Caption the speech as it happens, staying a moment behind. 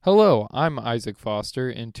Hello, I'm Isaac Foster,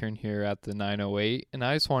 intern here at the 908, and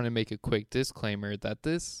I just want to make a quick disclaimer that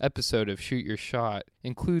this episode of Shoot Your Shot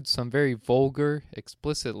includes some very vulgar,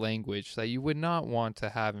 explicit language that you would not want to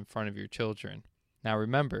have in front of your children. Now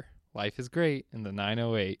remember, life is great in the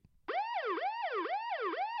 908.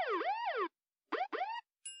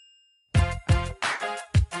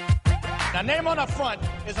 The name on the front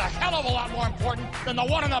is a hell of a lot more important than the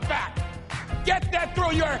one on the back. Get that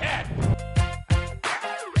through your head.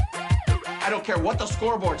 I don't care what the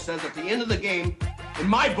scoreboard says at the end of the game. In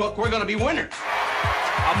my book, we're going to be winners.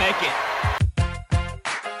 I'll make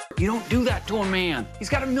it. You don't do that to a man. He's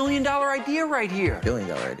got $1 million idea right here. $1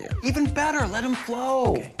 billion idea. Even better, let him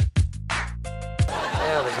flow. Okay.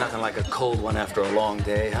 Well, there's nothing like a cold one after a long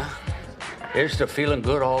day, huh? Here's to feeling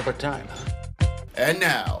good all the time. And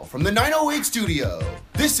now, from the 908 studio,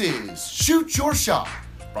 this is Shoot Your Shot,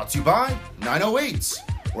 brought to you by 908s,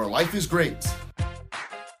 where life is great.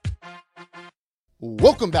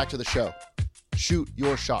 Welcome back to the show, Shoot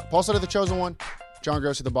Your Shot. Paul Sutter, the chosen one, John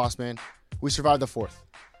Grossi, the boss man. We survived the fourth.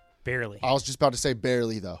 Barely. I was just about to say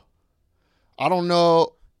barely, though. I don't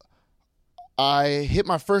know. I hit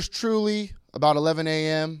my first Truly about 11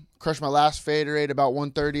 a.m., crushed my last Faderade about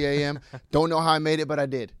 1:30 a.m. Don't know how I made it, but I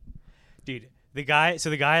did. Dude, the guy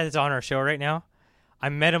that's on our show right now, I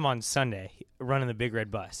met him on Sunday running the Big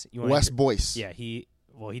Red Bus. Wes Boyce. Yeah, he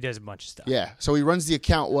does a bunch of stuff. Yeah, so he runs the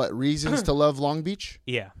account, Reasons to Love Long Beach?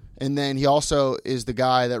 Yeah. And then he also is the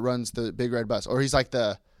guy that runs the Big Red Bus. Or he's like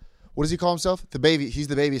what does he call himself? He's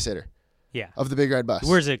the babysitter. Yeah. Of the Big Red Bus. He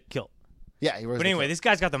wears a kilt. Yeah, he wears But anyway, the kilt. this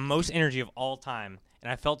guy's got the most energy of all time.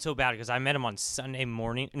 And I felt so bad because I met him on Sunday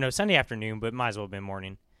afternoon, but it might as well have been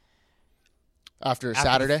morning. After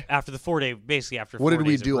Saturday? After the 4 day, basically after 4 What days did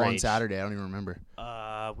we of do on rage. Saturday? I don't even remember.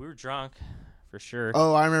 We were drunk, for sure.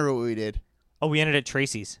 Oh, I remember what we did. Oh, we ended at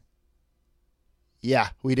Tracy's. Yeah,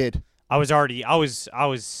 we did. I was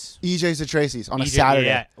EJ's at Tracy's on a EJ Saturday.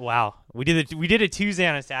 Yeah, wow. We did a Tuesday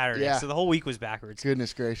on a Saturday, Yeah. So the whole week was backwards.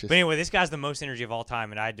 Goodness gracious. But anyway, this guy's the most energy of all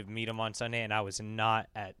time, and I had to meet him on Sunday, and I was not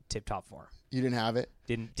at tip-top form. You didn't have it?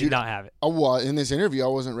 Did Dude, not have it. Oh, well, in this interview, I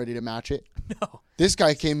wasn't ready to match it. No. This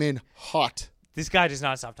guy came in hot. This guy does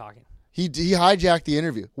not stop talking. He hijacked the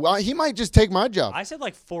interview. Well, he might just take my job. I said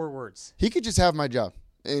like 4 words. He could just have my job,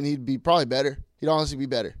 and he'd be probably better. He'd honestly be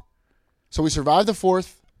better. So we survived the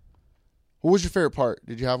fourth. What was your favorite part?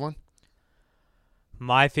 Did you have one?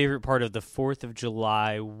 My favorite part of the 4th of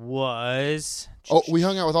July was... Oh, we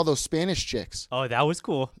hung out with all those Spanish chicks. Oh, that was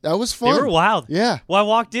cool. That was fun. They were wild. Yeah. Well, I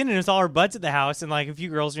walked in, and it was all our buds at the house, and like a few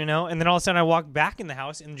girls, and then all of a sudden I walked back in the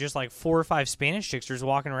house, and just like 4 or 5 Spanish chicks were just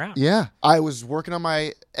walking around. Yeah. I was working on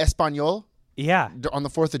my Espanol Yeah. on the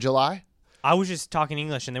 4th of July. I was just talking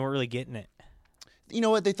English, and they weren't really getting it. You know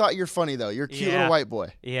what? They thought you're funny, though. You're a cute Yeah. little white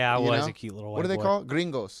boy. Yeah, I You was know? a cute little white What do they boy. call it?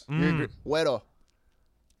 Gringos. You're güero.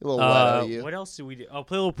 A little güero, you. What else did we do? Oh,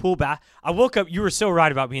 play a little pool bath. I woke up. You were so right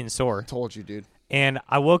about being sore. Told you, dude. And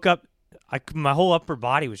I woke up. My whole upper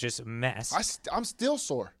body was just a mess. I'm still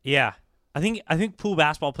sore. Yeah, I think pool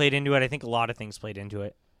basketball played into it. I think a lot of things played into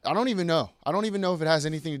it. I don't even know. I don't even know if it has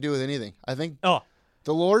anything to do with anything. I think Oh,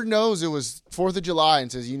 the Lord knows it was 4th of July and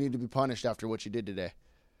says you need to be punished after what you did today.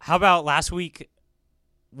 how about last week?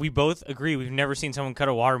 We both agree we've never seen someone cut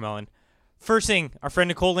a watermelon. First thing, our friend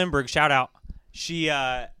Nicole Lindbergh, shout out. She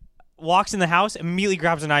walks in the house, immediately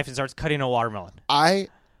grabs a knife and starts cutting a watermelon. I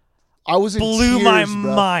was in Blew tears, my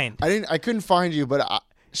bro. mind. I couldn't find you, but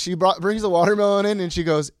she brings the watermelon in and she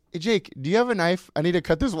goes, "Hey Jake, do you have a knife? I need to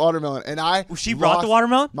cut this watermelon." And She brought the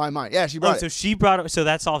watermelon? My mind. Yeah, she brought So it. she brought it. So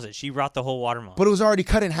that solves it. She brought the whole watermelon. But it was already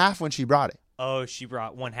cut in half when she brought it. Oh, she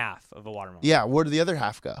brought 1/2 of a watermelon. Yeah, where did the other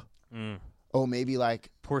half go? Oh, maybe like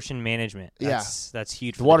Portion management. That's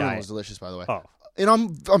huge. For the watermelon diet. was delicious, by the way. Oh, And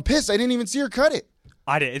I'm pissed. I didn't even see her cut it.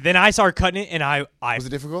 I did. Then I saw her cutting it, and I Was it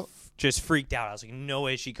difficult? just freaked out. I was like, "No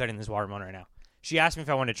way, is she cutting this watermelon right now." She asked me if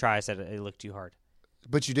I wanted to try. I said it looked too hard.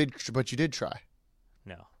 But you did try.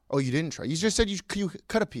 No, Oh, you didn't try. You just said you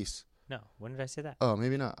cut a piece. no. When did I say that? Oh,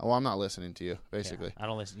 maybe not. Well, I'm not listening to you, basically. Yeah, I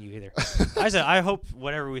don't listen to you either. I said I hope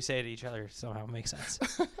whatever we say to each other somehow makes sense.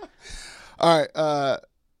 All right.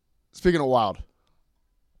 Speaking of wild,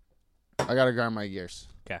 I got to grind my gears.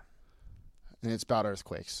 Okay. And it's about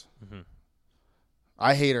earthquakes. Mm-hmm.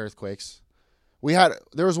 I hate earthquakes.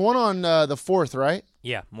 There was one on the 4th, right?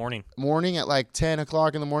 Yeah, morning. Morning at like 10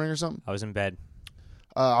 o'clock in the morning or something. I was in bed.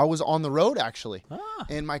 I was on the road, actually. Ah.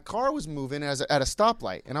 And my car was moving at a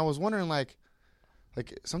stoplight. And I was wondering, like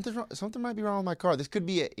something might be wrong with my car. This could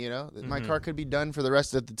be it, My car could be done for the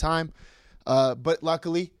rest of the time. But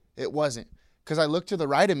luckily, it wasn't. Because I looked to the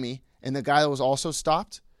right of me, and the guy that was also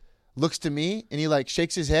stopped looks to me, and he, like,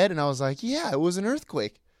 shakes his head. And I was like, yeah, it was an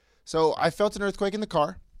earthquake. So I felt an earthquake in the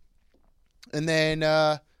car. And then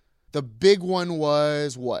the big one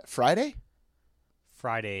was what? Friday?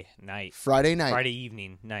 Friday night. Friday night. Friday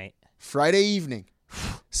evening night. Friday evening.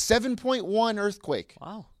 7.1 earthquake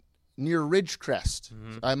Wow. near Ridgecrest.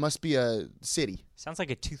 I must be a city. Sounds like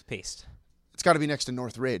a toothpaste. It's got to be next to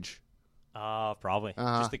North Ridge. Probably.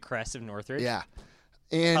 Just the crest of Northridge. Yeah.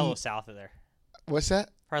 Probably a little And south of there. what's that?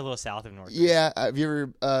 Probably a little south of Northridge. Yeah. Have you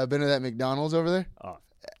ever been to that McDonald's over there? Oh.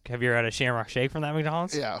 Have you ever had a Shamrock Shake from that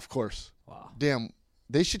McDonald's? Yeah, of course. Wow. Damn.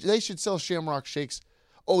 They should sell Shamrock Shakes.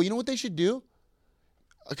 Oh, you know what they should do?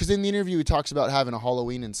 Because in the interview he talks about having a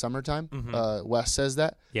Halloween in summertime. Wes says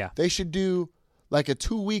that. Yeah. They should do like a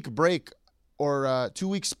 2-week break or a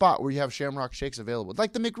 2-week spot where you have Shamrock Shakes available.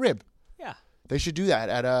 Like the McRib. Yeah. They should do that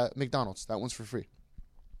at McDonald's. That one's for free.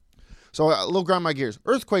 So a little grind my gears.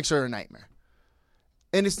 Earthquakes are a nightmare.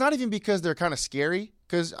 And it's not even because they're kind of scary.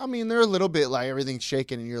 Because, I mean, they're a little bit like everything's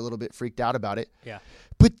shaking and you're a little bit freaked out about it. Yeah.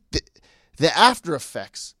 But the after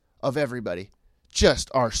effects of everybody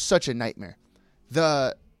just are such a nightmare.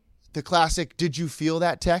 The classic, did you feel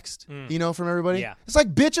that text, from everybody? Yeah. It's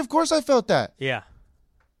like, bitch, of course I felt that. Yeah.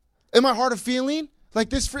 Am I hard of feeling? Like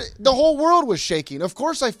this, the whole world was shaking. Of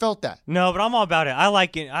course I felt that. No, but I'm all about it. I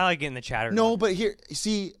like getting the chatter. No, but here,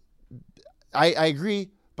 see, I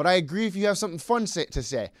agree, but I agree if you have something fun to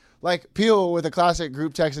say. Like Peel with a classic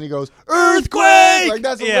group text and he goes, earthquake! Like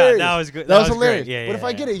that's hilarious. Yeah, that was good. That was hilarious. Great. Yeah, but if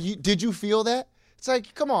I get it, did you feel that? It's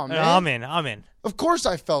like, come on, man. I'm in. Of course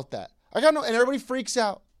I felt that. I got no, and everybody freaks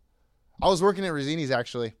out. I was working at Rosini's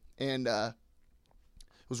actually, and it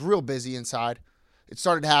was real busy inside. It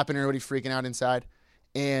started to happen, everybody freaking out inside,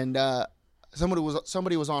 and somebody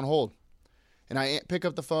was on hold, and I pick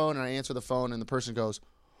up the phone and I answer the phone, and the person goes,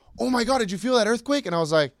 "Oh my God, did you feel that earthquake?" And I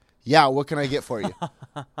was like, "Yeah, what can I get for you?"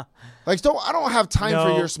 Like, I don't have time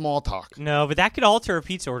for your small talk. No, but that could alter a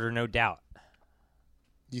pizza order, no doubt.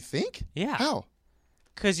 You think? Yeah. How?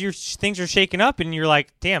 Because your things are shaking up, and you're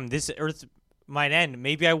like, "Damn, this earth might end.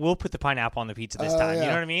 Maybe I will put the pineapple on the pizza this time." Yeah. You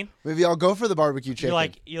know what I mean? Maybe I'll go for the barbecue chicken.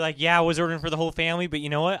 You're like, yeah, I was ordering for the whole family, but you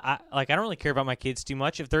know what? I don't really care about my kids too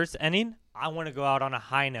much. If the earth's ending, I want to go out on a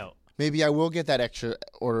high note. Maybe I will get that extra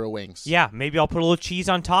order of wings. Yeah, maybe I'll put a little cheese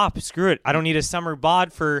on top. Screw it. I don't need a summer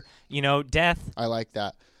bod for death. I like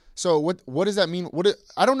that. So what does that mean?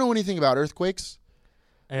 I don't know anything about earthquakes.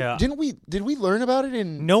 Yeah. Did we learn about it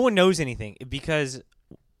in? No one knows anything because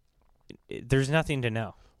there's nothing to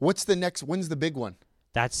know. When's the big one?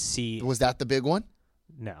 That's C. Was that the big one?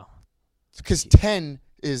 No. Because 10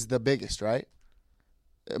 is the biggest, right?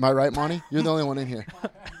 Am I right, Monty? You're the only one in here.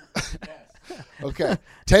 Okay.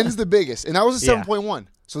 10's the biggest. And that was a 7.1.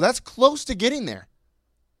 So that's close to getting there.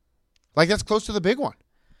 Like, that's close to the big one.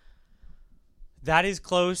 That is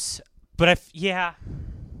close. But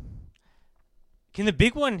can the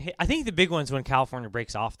big one hit? I think the big one's when California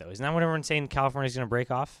breaks off, though. Isn't that what everyone's saying California's going to break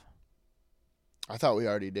off? I thought we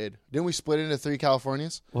already did. Didn't we split into 3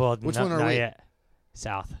 Californias? Well, which one are we? Yet.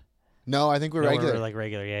 South. No, I think we're No, regular. we're like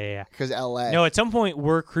regular. Yeah. Because LA. No, at some point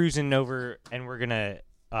we're cruising over and we're going to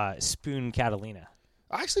spoon Catalina.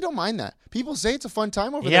 I actually don't mind that. People say it's a fun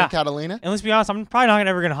time over there in Catalina. And let's be honest, I'm probably not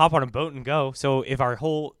ever going to hop on a boat and go. So if our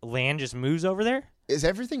whole land just moves over there. Is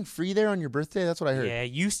everything free there on your birthday? That's what I heard. Yeah,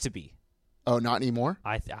 it used to be. Oh, not anymore?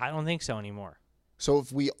 I don't think so anymore. So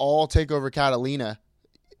if we all take over Catalina,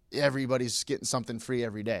 everybody's getting something free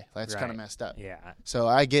every day. That's kind of messed up. Yeah. So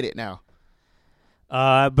I get it now.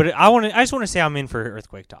 But I just want to say I'm in for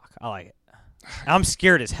earthquake talk. I like it. I'm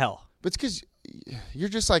scared as hell. But it's because you're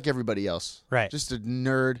just like everybody else. Right. Just a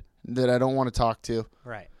nerd that I don't want to talk to.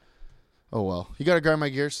 Right. Oh, well. You got to grind my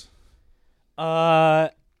gears? I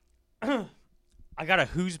got a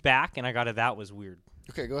who's back, and I got a that was weird.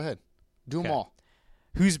 Okay, go ahead. Do them all.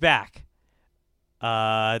 Who's back?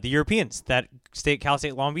 The Europeans that stay at Cal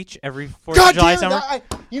State Long Beach every 4th God of July damn, summer.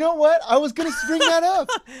 you know what? I was going to bring that up.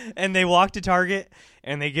 And they walk to Target,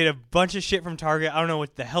 and they get a bunch of shit from Target. I don't know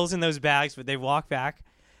what the hell's in those bags, but they walk back,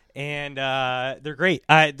 and they're great.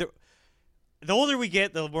 The older we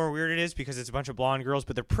get, the more weird it is because it's a bunch of blonde girls,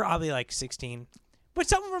 but they're probably like 16. But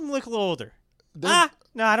some of them look a little older. No,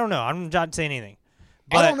 I don't know. I'm not saying anything.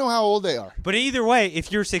 But, I don't know how old they are. But either way,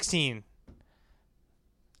 if you're 16...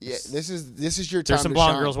 Yeah, this is your time. There's some to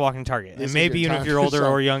blonde shine. girls walking Target, This and is maybe your even time if you're to older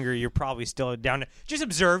shine. or younger, you're probably still down to just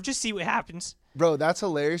observe, just see what happens. Bro, that's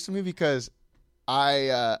hilarious to me because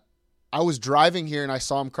I was driving here and I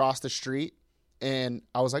saw him cross the street, and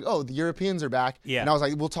I was like, "Oh, the Europeans are back." Yeah. And I was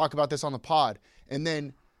like, "We'll talk about this on the pod." And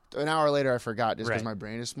then an hour later, I forgot just because Right. my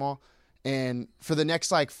brain is small. And for the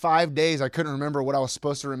next 5 days, I couldn't remember what I was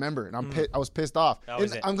supposed to remember, and I was pissed off. That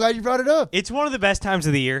was And it. I'm glad you brought it up. It's one of the best times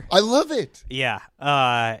of the year. I love it. Yeah.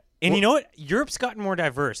 And you know what? Europe's gotten more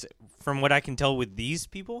diverse from what I can tell with these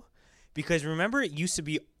people. Because remember, it used to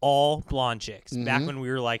be all blonde chicks back when we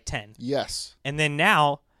were like 10. Yes. And then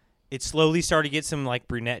now, it slowly started to get some like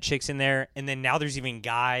brunette chicks in there. And then now there's even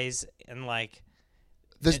guys and like...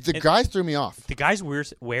 The guys threw me off. The guys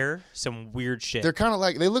wear some weird shit. They're kind of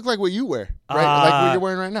like, they look like what you wear, right? Like what you're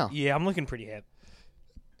wearing right now. Yeah, I'm looking pretty hip.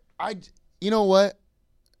 You know what?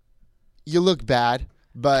 You look bad,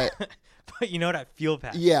 but... But you know what? I feel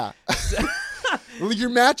bad. Yeah. You're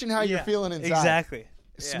matching how you're feeling inside. Exactly.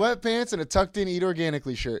 Sweatpants and a tucked-in Eat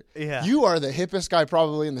Organically shirt. Yeah. You are the hippest guy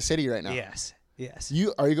probably in the city right now. Yes.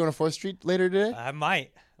 Are you going to 4th Street later today? I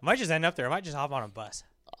might just end up there. I might just hop on a bus.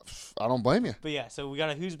 I don't blame you. But yeah, so we got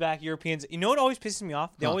a Who's Back Europeans. You know what always pisses me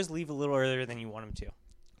off? They always leave a little earlier than you want them to.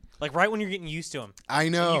 Like right when you're getting used to them. I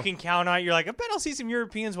know. And you can count on it. You're like, I bet I'll see some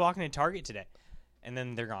Europeans walking in Target today. And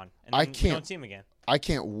then they're gone. And then you don't see them again. I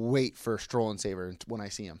can't wait for Stroll and Saver when I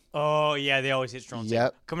see them. Oh, yeah, they always hit Stroll and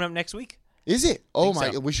Saver. Coming up next week. Is it? Oh,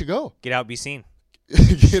 my. So. We should go. Get out, be seen.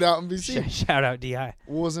 Get out and be seen. Shout out, DI.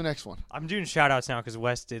 What was the next one? I'm doing shout outs now because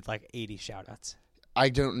Wes did like 80 shout outs. I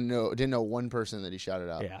didn't know one person that he shouted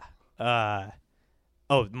out. Yeah.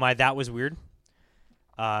 My That Was Weird.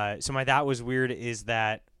 So my That Was Weird is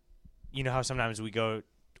that, you know how sometimes we'll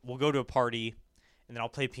go to a party and then I'll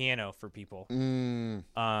play piano for people.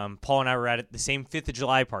 Paul and I were at the same 5th of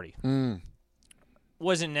July party.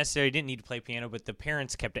 Wasn't necessary, didn't need to play piano, but the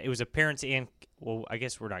parents kept it. It was a parents and, well, I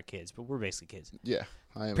guess we're not kids, but we're basically kids. Yeah.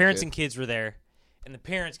 I am Parents and kids were there, and the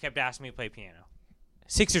parents kept asking me to play piano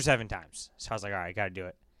 6 or 7 times. So I was like, all right, I got to do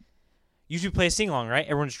it. Usually play a sing-along, right?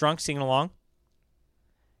 Everyone's drunk, singing along.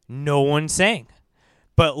 No one sang.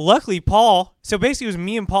 But luckily, Paul, so basically it was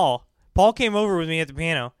me and Paul. Paul came over with me at the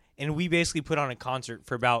piano, and we basically put on a concert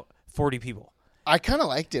for about 40 people. I kind of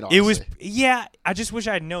liked it, honestly. It was, yeah, I just wish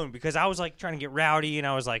I had known because I was like trying to get rowdy and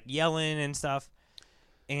I was like yelling and stuff.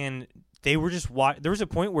 And they were just, there was a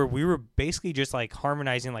point where we were basically just like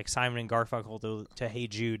harmonizing like Simon and Garfunkel to Hey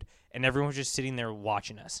Jude, and everyone was just sitting there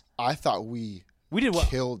watching us. I thought we did well.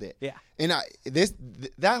 Killed it. Yeah. And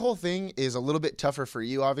that whole thing is a little bit tougher for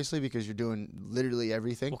you, obviously, because you're doing literally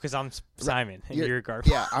everything. Well, because I'm Simon and you're Garfunkel.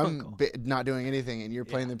 Yeah, I'm not doing anything, and you're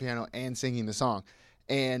playing the piano and singing the song.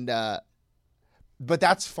 And, but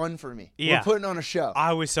that's fun for me. Yeah. We're putting on a show.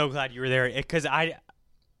 I was so glad you were there because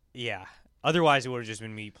otherwise it would have just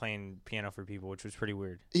been me playing piano for people, which was pretty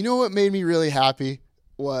weird. You know what made me really happy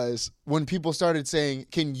was when people started saying,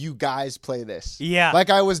 "Can you guys play this?" Yeah.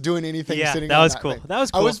 Like I was doing anything. Yeah, sitting that on was that cool. thing. That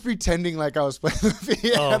was cool. I was pretending like I was playing the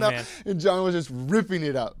piano, man. and John was just ripping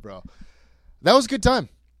it up, bro. That was a good time.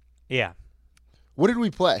 Yeah. What did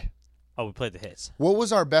we play? Oh, we played the hits. What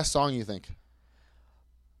was our best song, you think?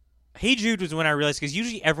 Hey Jude was when I realized, because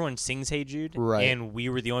usually everyone sings Hey Jude, right? And we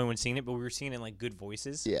were the only one singing it, but we were singing it in like good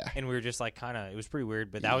voices. Yeah. And we were just like it was pretty weird,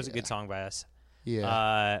 but that was a good song by us.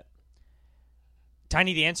 Yeah.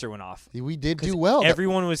 Tiny Dancer went off. We did do well.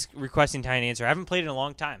 Everyone was requesting Tiny Dancer. I haven't played it in a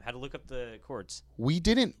long time. Had to look up the chords. We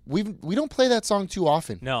didn't. We don't play that song too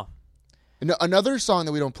often. No. Another song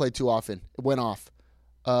that we don't play too often went off.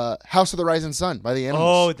 House of the Rising Sun by the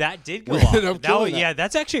Animals. Oh, that did go off. Yeah,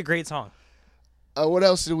 that's actually a great song. What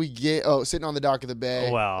else did we get? Oh, Sitting on the Dock of the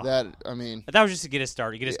Bay. Well, that was just to get us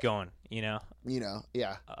started, get us going. Yeah.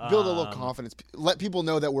 Build a little confidence. Let people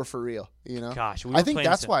know that we're for real. Gosh, I think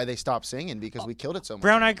that's why they stopped singing, because we killed it so much.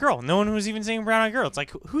 Brown Eyed Girl. No one was even singing Brown Eyed Girl. It's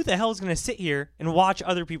like, who the hell is going to sit here and watch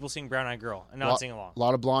other people sing Brown Eyed Girl and not sing along? A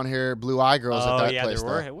lot of blonde hair, blue eye girls at that place. There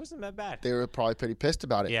were. It wasn't that bad. They were probably pretty pissed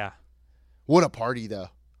about it. Yeah. What a party, though.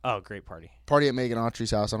 Oh, great party. Party at Megan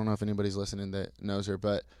Autry's house. I don't know if anybody's listening that knows her,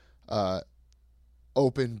 but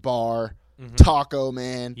open bar, taco,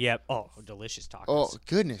 man. Yep. Oh, delicious tacos. Oh,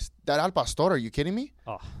 goodness. That al pastor, are you kidding me?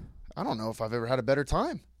 Oh. I don't know if I've ever had a better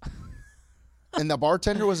time. And the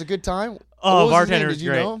bartender was a good time. Oh, bartender was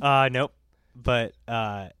great. Know him? Nope. But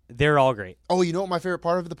they're all great. Oh, you know what my favorite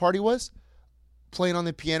part of the party was? Playing on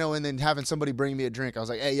the piano and then having somebody bring me a drink. I was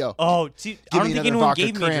like, hey, yo. Oh, see, I don't think anyone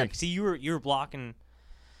gave me a cran. drink. See, you were blocking.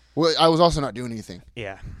 Well, I was also not doing anything.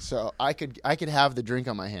 Yeah. So I could have the drink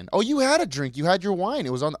on my hand. Oh, you had a drink. You had your wine.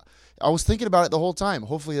 It was on. I was thinking about it the whole time.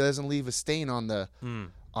 Hopefully, it doesn't leave a stain on the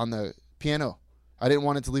piano. I didn't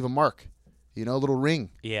want it to leave a mark. A little ring.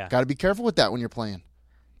 Yeah. Got to be careful with that when you're playing.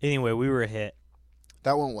 Anyway, we were a hit.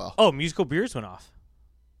 That went well. Oh, musical beers went off.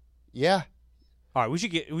 Yeah. All right, we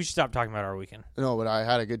should stop talking about our weekend. No, but I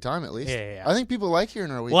had a good time at least. Yeah. I think people like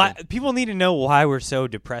hearing our weekend. Well, people need to know why we're so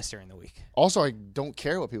depressed during the week. Also, I don't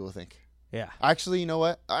care what people think. Yeah. Actually, you know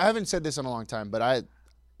what? I haven't said this in a long time, but I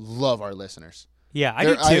love our listeners. Yeah, I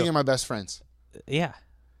do too. I think they're my best friends. Yeah.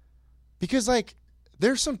 Because,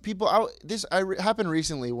 There's some people. Happened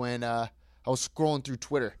recently when I was scrolling through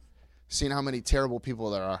Twitter, seeing how many terrible people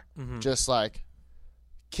there are. Just like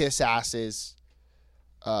kiss asses,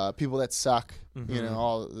 people that suck. You know,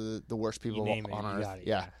 all the worst people on earth.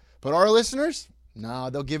 Yeah. But our listeners, no,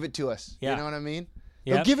 they'll give it to us. Yeah. You know what I mean?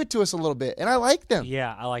 Yep. They'll give it to us a little bit, and I like them.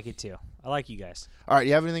 Yeah, I like it too. I like you guys. All right,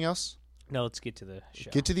 you have anything else? No, let's get to the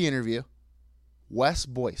show. Get to the interview. Wes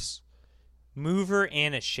Boyce. Mover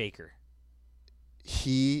and a shaker.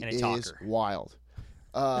 He And a is talker. wild.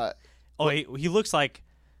 He looks like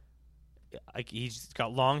he's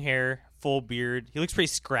got long hair, full beard. He looks pretty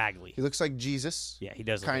scraggly. He looks like Jesus. Yeah, he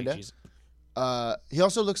does look Kinda. like Jesus. He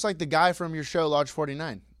also looks like the guy from your show, Lodge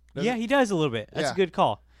 49. Yeah, he does a little bit. That's Yeah. a good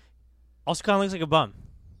call. Also kind of looks like a bum,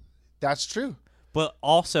 That's true. but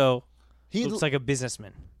also He looks like a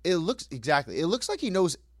businessman. It looks exactly. It looks like he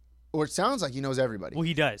knows, or it sounds like he knows everybody. Well,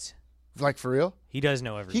 he does. Like for real. He does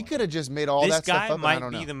know everyone. He could have just made all This that stuff guy up. And I might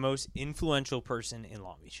don't be know. the most influential person in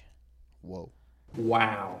Long Beach. Whoa.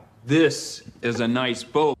 Wow, this is a nice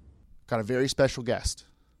boat. Got a very special guest.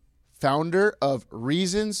 Founder of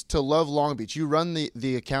Reasons to Love Long Beach. You run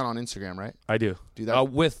the account on Instagram, right? I do. Do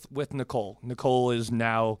that? With Nicole. Nicole is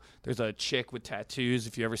now, there's a chick with tattoos.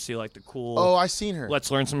 If you ever see like the cool Oh, I've seen her. Let's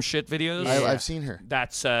Learn Some Shit videos. I've seen her.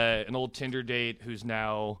 That's an old Tinder date who's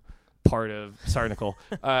now part of, sorry, Nicole.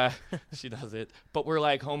 She does it. But we're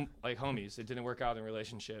like homies. It didn't work out in a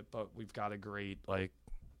relationship, but we've got a great like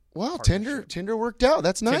Wow, partnership. Tinder worked out.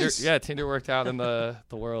 That's nice. Tinder worked out in the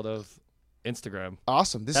world of Instagram.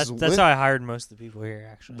 Awesome. That's how I hired most of the people here,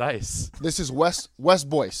 actually. Nice. This is Wes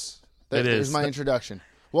Boyce. It There's is. my introduction.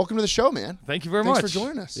 Welcome to the show, man. Thanks for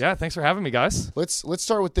joining us. Yeah, thanks for having me, guys. Let's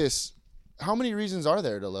start with this. How many reasons are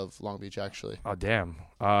there to love Long Beach, actually? Oh, damn.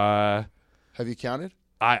 Have you counted?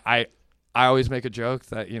 I always make a joke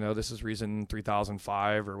that, you know, this is reason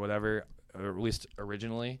 3005 or whatever, or at least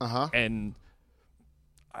originally. And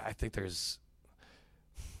I think there's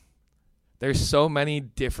so many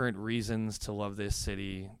different reasons to love this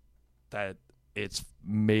city that it's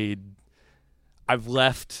made. I've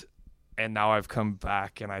left and now I've come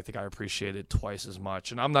back, and I think I appreciate it twice as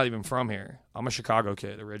much. And I'm not even from here. I'm a Chicago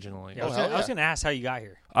kid originally. I was going to ask how you got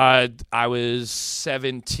here. I was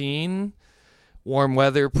 17. Warm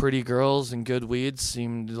weather, pretty girls, and good weeds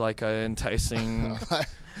seemed like an enticing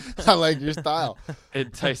I like your style.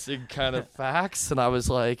 enticing kind of facts. And I was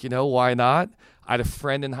like, you know, why not? I had a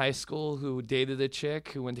friend in high school who dated a chick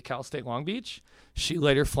who went to Cal State Long Beach. She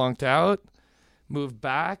later flunked out, moved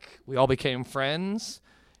back. We all became friends.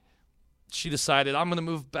 She decided, I'm going to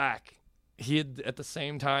move back. He had, at the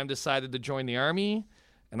same time, decided to join the Army,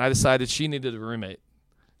 and I decided she needed a roommate.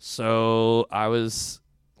 So I was,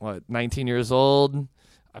 19 years old.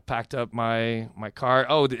 I packed up my car.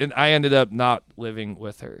 Oh, and I ended up not living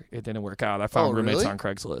with her. It didn't work out. I found roommates really? on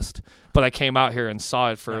Craigslist. But I came out here and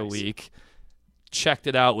saw it for a week. Checked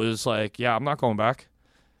it out. Was like, yeah, I'm not going back.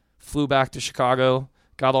 Flew back to Chicago.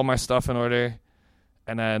 Got all my stuff in order.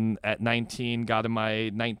 And then at 19, got in my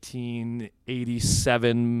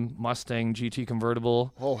 1987 Mustang GT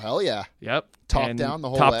convertible. Oh, hell yeah. Yep. Top down the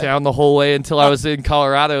whole way? Top down the whole way until I was in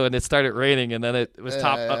Colorado and it started raining, and then it was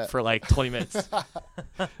top up for like 20 minutes.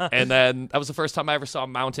 And then that was the first time I ever saw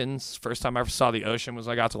mountains. First time I ever saw the ocean was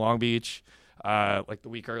when I got to Long Beach, like the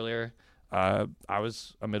week earlier. I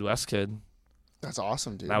was a Midwest kid. That's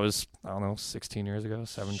awesome, dude. That was, 16 years ago,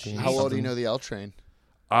 17. How well do you know the L train?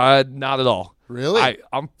 Not at all. Really?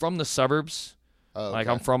 I'm from the suburbs. Oh, okay.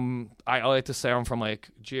 Like I like to say I'm from like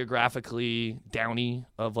geographically Downey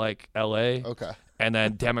of like LA. Okay. And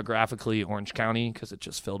then demographically Orange County, because it's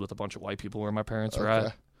just filled with a bunch of white people where my parents were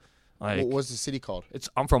at. Like, what was the city called?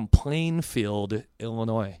 I'm from Plainfield,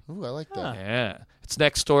 Illinois. Ooh, I like that. Yeah. It's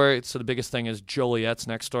next door. So the biggest thing is Joliet's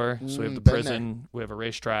next door. So we have the been prison. We have a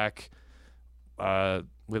racetrack. We have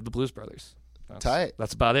the Blues Brothers. Tight.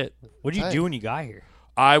 That's about it. What did you do when you got here?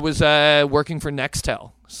 I was working for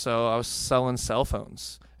Nextel, so I was selling cell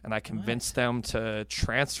phones, and I convinced them to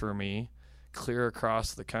transfer me clear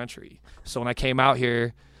across the country. So when I came out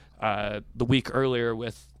here the week earlier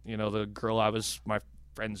with, the girl my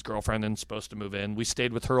friend's girlfriend and supposed to move in, we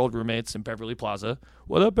stayed with her old roommates in Beverly Plaza.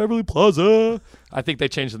 What up, Beverly Plaza? I think they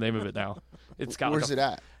changed the name of it now. It's got Where's it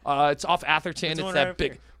at? It's off Atherton. It's that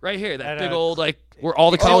big, right here, that At, big old, where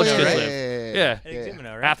all the college kids live. Yeah.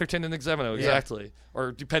 Eximino, right? Atherton and Eximino, exactly.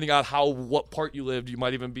 Or depending on what part you lived, you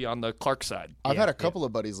might even be on the Clark side. I've had a couple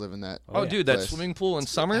of buddies live in that. Oh, dude, that place. swimming pool in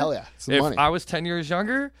summer? Hell yeah. It's the If money. I was 10 years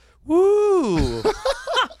younger, woo.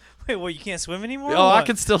 Wait, you can't swim anymore? Oh, I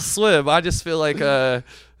can still swim. I just feel like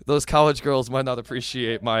those college girls might not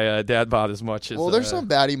appreciate my dad bod as much as. Well, there's some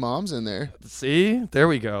baddie moms in there. See, there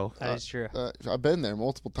we go. That is true. I've been there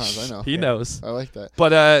multiple times. I know. He knows. I like that.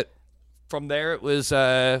 But from there, it was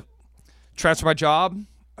transfer my job.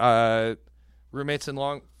 Roommates in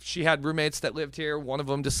Long. She had roommates that lived here. One of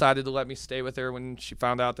them decided to let me stay with her when she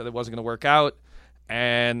found out that it wasn't going to work out.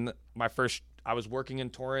 And I was working in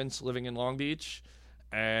Torrance, living in Long Beach,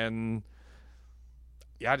 and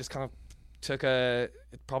I just kind of it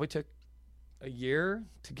probably took a year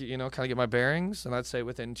to get, kind of get my bearings. And I'd say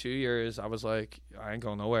within 2 years, I was like, I ain't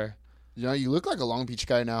going nowhere. You look like a Long Beach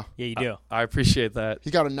guy now. Yeah, you do. I appreciate that.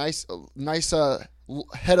 He's got a nice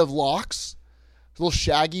head of locks, a little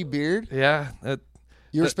shaggy beard. Yeah.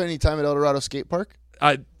 You ever spend any time at El Dorado Skate Park?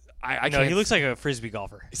 I No, can't. he looks like a Frisbee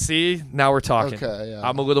golfer. See, now we're talking. Okay, yeah.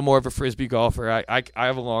 I'm a little more of a Frisbee golfer. I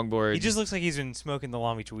have a longboard. He just looks like he's been smoking the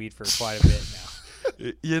Long Beach weed for quite a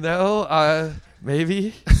bit now.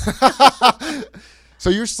 Maybe. So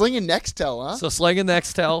you're slinging Nextel, huh? So slinging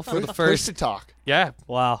Nextel for the Push first. to talk. Yeah.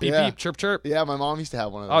 Wow. Beep, Yeah. beep, chirp, chirp. Yeah, my mom used to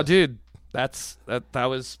have one of those. Oh, dude. That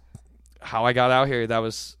was how I got out here. That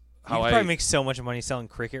was You how probably make so much money selling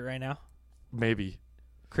cricket right now. Maybe.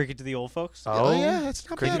 Cricket to the old folks. Oh, yeah, that's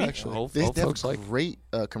not cricket. bad, actually. Old They have folks like. great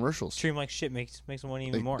commercials. Treat him like shit makes money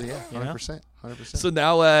even more. Yeah, you know? 100%. 100%. So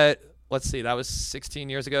now, let's see. That was 16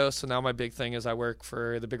 years ago. So now my big thing is I work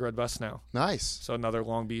for the Big Red Bus now. Nice. So another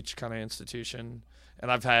Long Beach kind of institution. And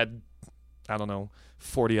I've had,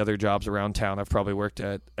 40 other jobs around town. I've probably worked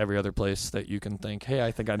at every other place that you can think, hey,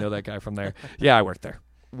 I think I know that guy from there. Yeah, I worked there.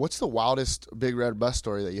 What's the wildest Big Red Bus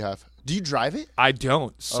story that you have? Do you drive it? I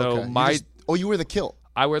don't. So Okay. You wear the kilt.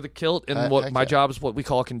 I wear the kilt, and my job is what we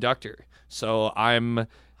call a conductor. So I'm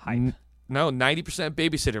 90%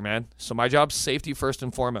 babysitter, man. So my job's safety first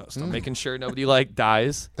and foremost. I'm making sure nobody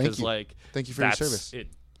dies. Thank you. Thank you for your service. It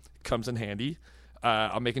comes in handy.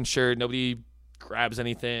 I'm making sure nobody grabs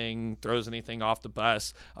anything, throws anything off the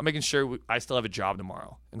bus. I'm making sure I still have a job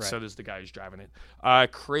tomorrow, and so does the guy who's driving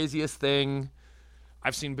it. Craziest thing.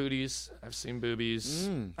 I've seen booties. I've seen boobies.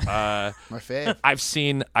 My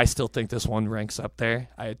fave. I still think this one ranks up there.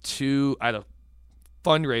 I had a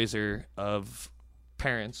fundraiser of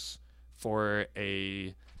parents for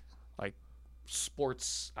a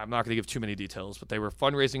sports. I'm not going to give too many details, but they were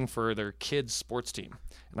fundraising for their kids' sports team.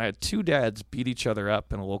 And I had two dads beat each other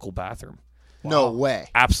up in a local bathroom. No way.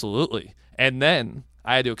 Absolutely. And then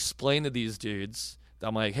I had to explain to these dudes that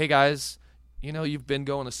I'm like, hey guys, you've been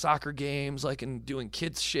going to soccer games, and doing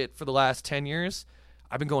kids shit for the last 10 years.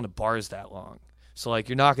 I've been going to bars that long. So,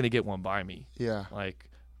 you're not going to get one by me. Yeah.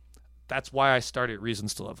 That's why I started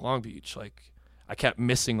Reasons to Love Long Beach. I kept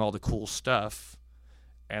missing all the cool stuff.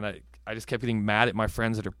 And I just kept getting mad at my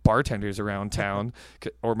friends that are bartenders around town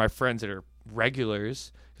or my friends that are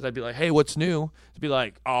regulars. Because I'd be like, hey, what's new? They'd be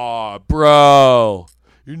like, oh, bro,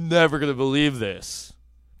 you're never going to believe this.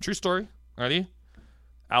 True story. Ready?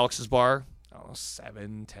 Alex's Bar.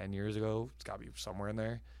 7-10 years ago. It's got to be somewhere in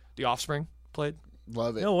there. The Offspring played.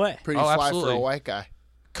 Love it. No way. Pretty fly absolutely. for a white guy.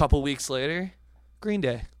 Couple weeks later, Green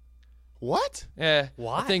Day. What? Yeah.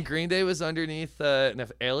 Why? I think Green Day was underneath an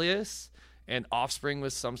alias, and Offspring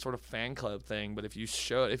was some sort of fan club thing. But if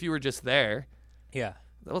you were just there, Yeah.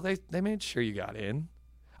 well, they made sure you got in.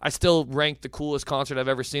 I still rank the coolest concert I've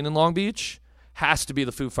ever seen in Long Beach. Has to be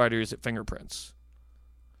the Foo Fighters at Fingerprints.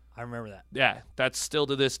 I remember that. Yeah, that's still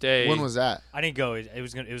to this day. When was that? I didn't go. It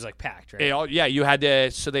was packed, right? You had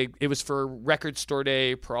to. So it was for Record Store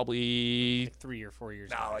Day, probably 3 or 4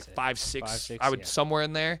 years ago. 5, 6. 5, 6, I would yeah. somewhere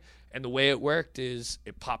in there. And the way it worked is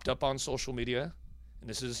it popped up on social media, and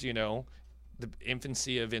this is the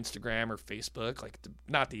infancy of Instagram or Facebook.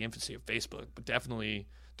 Not the infancy of Facebook, but definitely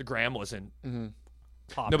the gram wasn't.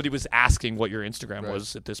 Popping. Nobody was asking what your Instagram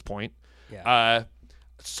was at this point. Yeah.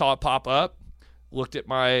 Saw it pop up. Looked at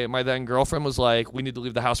my then girlfriend, was like, we need to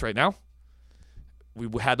leave the house right now. We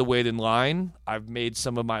had to wait in line. I've made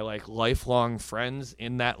some of my lifelong friends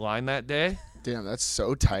in that line that day. Damn, that's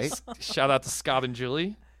so tight. Shout out to Scott and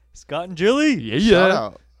Julie. Scott and Julie. Yeah. Shout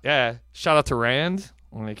out. Yeah. Shout out to Rand.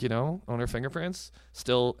 Owner Fingerprints.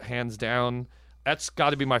 Still hands down. That's got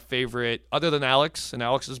to be my favorite. Other than Alex and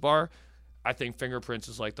Alex's Bar, I think Fingerprints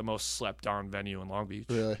is the most slept on venue in Long Beach.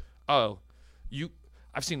 Really? Oh,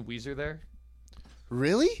 I've seen Weezer there.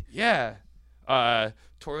 Really? Yeah.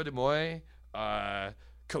 Toro de Moy,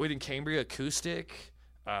 Coed and Cambria Acoustic.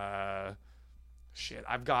 Shit,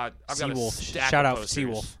 I've got a Seawolf. stack Shout of out posters.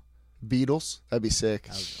 Seawolf. Beatles? That'd be sick.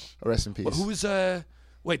 Rest in peace. But who was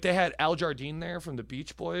wait, they had Al Jardine there from the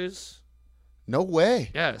Beach Boys. No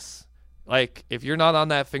way. Yes. Like, if you're not on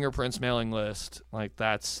that fingerprints mailing list, like,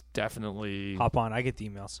 that's definitely. Hop on. I get the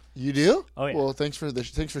emails. You do? Oh, yeah. Well, thanks for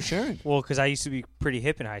sharing. Well, because I used to be pretty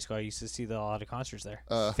hip in high school. I used to see a lot of concerts there.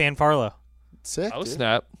 Uh, Fan Farlow. Sick. Oh, dude.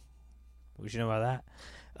 snap. We should know about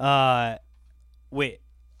that. Wait.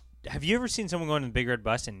 Have you ever seen someone go in the Big Red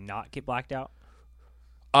Bus and not get blacked out?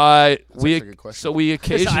 actually a good question. So we I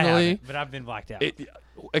occasionally. haven't, but I've been blacked out.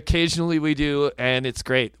 Occasionally we do, and it's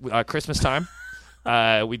great. Christmas time.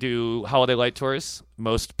 We do holiday light tours.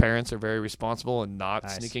 Most parents are very responsible and not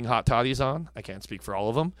sneaking hot toddies on. I can't speak for all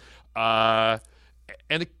of them.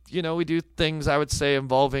 And we do things, I would say,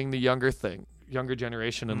 involving the younger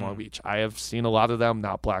generation in Long Beach. I have seen a lot of them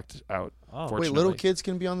not blacked out. Oh. Wait, little kids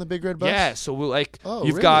can be on the Big Red Bus? Yeah, so you've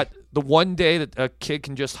really? got the one day that a kid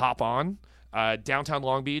can just hop on. Downtown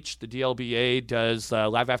Long Beach, the DLBA does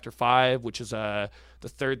Live After 5, which is the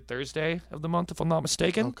third Thursday of the month, if I'm not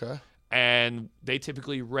mistaken. Okay. And they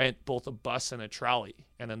typically rent both a bus and a trolley,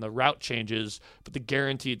 and then the route changes, but the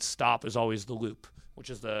guaranteed stop is always the Loop, which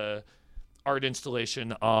is the art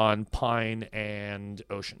installation on Pine and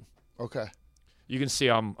Ocean. Okay. You can see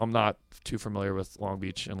I'm not too familiar with Long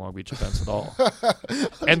Beach and Long Beach events at all.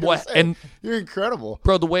 You're incredible,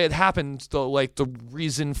 bro. The way it happened, though, like the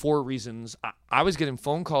reasons, I was getting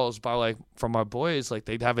phone calls from my boys, like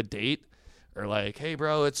they'd have a date, or like, hey,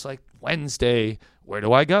 bro, it's like Wednesday. Where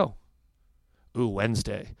do I go? Ooh,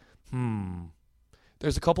 Wednesday.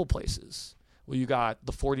 There's a couple places. Well, you got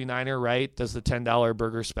the 49er, right? Does the $10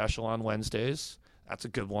 burger special on Wednesdays. That's a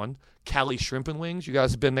good one. Cali Shrimp and Wings. You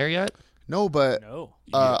guys have been there yet? No, but No.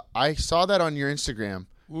 I saw that on your Instagram,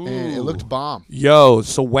 and it looked bomb. Yo,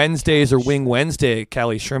 so Wednesdays are Wing Wednesday,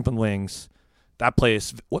 Cali Shrimp and Wings. That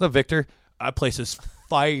place, what a Victor. That place is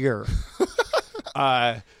fire.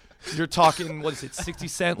 You're talking,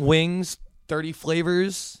 60-cent wings, 30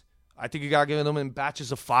 flavors. I think you got to give them in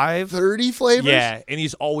batches of 5. 30 flavors? Yeah, and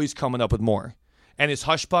he's always coming up with more. And his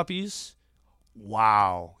Hush Puppies,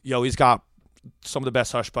 wow. Yo, he's got some of the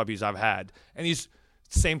best Hush Puppies I've had. And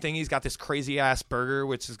same thing, he's got this crazy-ass burger,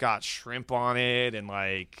 which has got shrimp on it, and,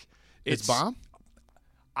 like... It's bomb?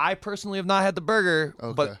 I personally have not had the burger,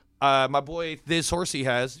 but my boy Thiz Horsey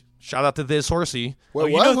has. Shout out to Thiz Horsey. Wait,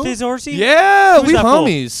 you what? know Thiz Horsey? Yeah, Who's we that fool?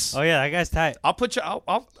 homies. Oh, yeah, that guy's tight. I'll put you.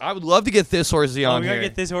 I would love to get Thiz Horsey on we here. gotta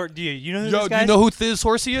get Thiz Horsey. Do you know who Yo, this guy do you is? know who Thiz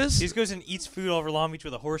Horsey is? He goes and eats food all over Long Beach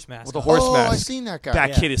with a horse mask. With a on. horse Oh, mask. I've seen that guy.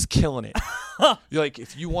 That kid is killing it. Like,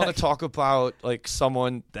 if you want to talk about like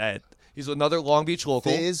someone that he's another Long Beach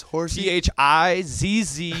local. Thiz Horsey.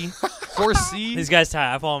 Thizz Horsey. This guy's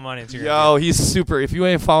tight. I follow him on Instagram. Yo, he's super. If you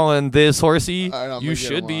ain't following Thiz Horsey, All right, I'm you gonna get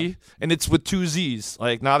should him be. on. And it's with 2 Z's,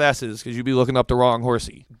 like not S's, because you'd be looking up the wrong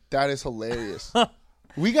Horsey. That is hilarious.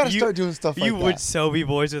 We got to start doing stuff like You that. would so be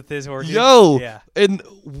boys with Thiz Horsey. Yo, Yeah. and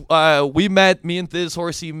me and Thiz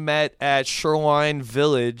Horsey met at Shoreline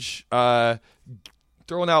Village,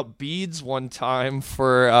 throwing out beads one time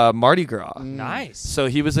for Mardi Gras. Nice. So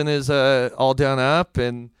he was in his all done up,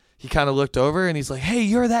 and he kind of looked over, and he's like, "Hey,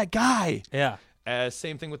 you're that guy." Yeah.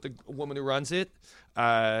 Same thing with the woman who runs it,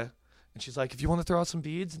 and she's like, "If you want to throw out some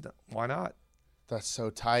beads, why not?" That's so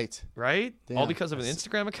tight. Right? Damn. All because of an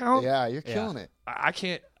Instagram account? Yeah, you're killing it. I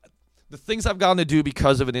can't. The things I've gotten to do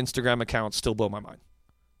because of an Instagram account still blow my mind.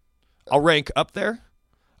 I'll rank up there.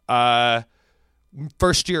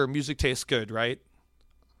 First year, music tastes good, right?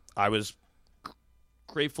 I was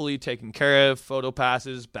gratefully taken care of. Photo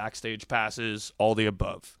passes, backstage passes, all the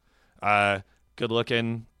above. Good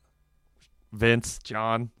looking. Vince,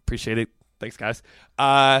 John, appreciate it. Thanks, guys.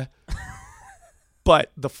 But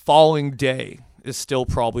the following day is still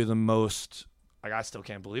probably the most, like, I still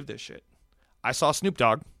can't believe this shit. I saw Snoop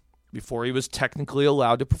Dogg, before he was technically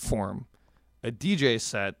allowed to perform, a DJ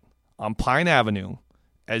set on Pine Avenue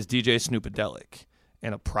as DJ Snoopadelic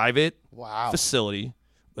in a private facility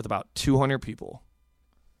with about 200 people.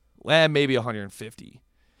 Well, maybe 150.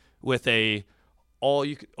 With a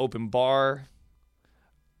all-you-could open bar,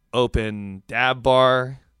 open dab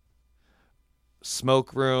bar,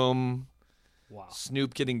 smoke room,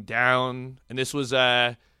 Snoop getting down, and this was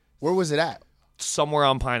Where was it at? somewhere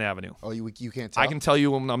on Pine Avenue. Oh, you can't tell? I can tell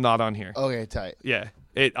you when I'm not on here. Okay, tight. Yeah,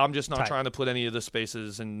 I'm just not trying to put any of the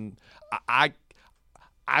spaces, and I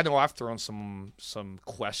know I've thrown some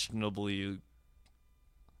questionably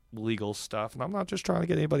legal stuff, and I'm not just trying to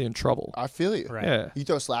get anybody in trouble. I feel you. Right. Yeah, You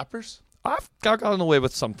throw slappers? I've gotten away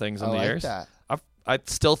with some things in I the like years. that. I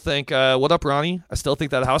still think, what up, Ronnie? I still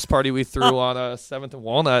think that house party we threw on 7th and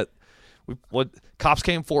Walnut, cops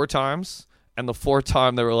came 4 times, and the 4th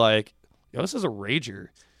time they were like, yo, this is a rager.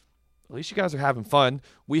 At least you guys are having fun.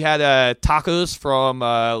 We had tacos from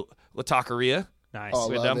La Taqueria. Nice. Oh,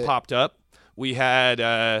 We had love them it. popped up. We had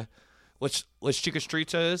Las Chicas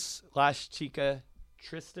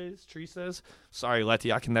Tristas. Sorry,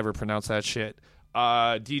 Letty, I can never pronounce that shit.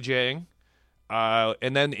 DJing.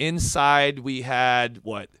 And then inside we had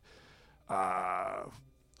what?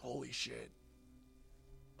 Holy shit.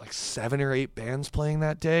 Like 7 or 8 bands playing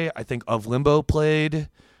that day. I think Of Limbo played.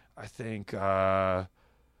 I think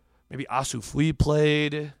maybe Asu Fui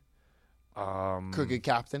played. Crooked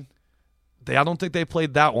Captain. I don't think they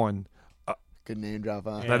played that one. Good name drop,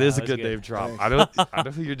 huh? That is a good name drop. I don't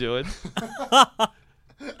know who you're doing.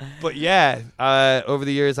 But yeah, over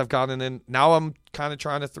the years I've gotten in. Now I'm kind of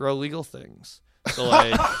trying to throw legal things. So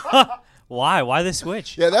like, Why the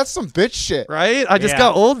switch? Yeah, that's some bitch shit. right? I just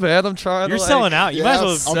got old, man. I'm trying. You're to selling out. You yeah, might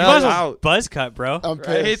as well buzz cut, bro. I'm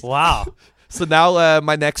Right? pissed. Wow. So now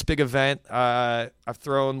my next big event, I've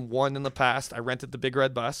thrown one in the past. I rented the Big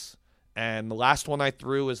Red Bus, and the last one I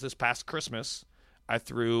threw was this past Christmas. I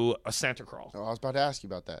threw a Santa Crawl. Oh, I was about to ask you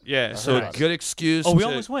about that. Yeah, I so heard a about good excuse. Oh, we to-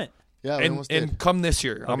 almost went. Yeah, we almost did. and come this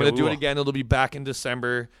year. I'm Okay, going to we do it will. again. It'll be back in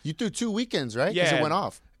December. You threw 2 weekends, right? Because Yeah. it went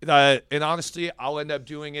off. And honestly, I'll end up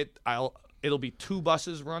doing it. It'll be 2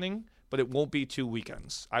 buses running, but it won't be 2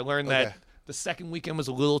 weekends. I learned Okay. that the second weekend was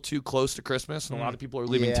a little too close to Christmas, and a lot of people are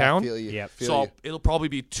leaving Yeah, town. Feel you. Yep. Feel So you. it'll probably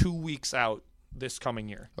be 2 weeks out this coming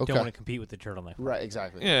year. Okay. Don't want to compete with the turtleneck. Right,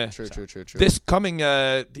 exactly. Yeah. True. This coming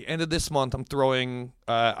the end of this month, I'm throwing.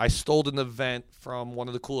 I stole an event from one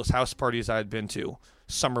of the coolest house parties I had been to,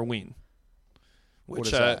 Summerween. What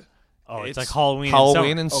is that? Oh, it's like It's Halloween.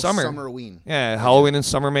 Halloween and and Oh, summer. Summerween. Yeah, Halloween and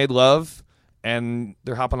summer made love, and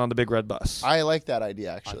they're hopping on the Big Red Bus. I like that idea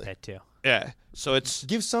summer. actually. That too. Yeah, so it's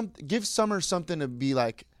Give summer something to be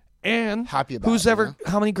like and happy about. who's you ever know?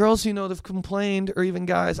 how many girls do you know that have complained, or even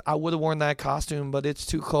guys? I would have worn that costume, but it's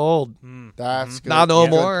too cold. That's good. Not no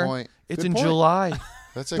Good more. point. It's Good in point. July.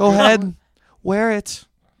 That's a Go good ahead, point. wear it,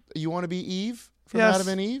 You want to be Eve from Yes. Adam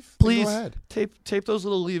and Eve? Then please. Go ahead. Tape those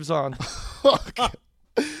little leaves on, Okay.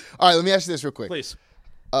 All right, let me ask you this real quick. please.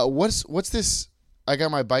 What's this? I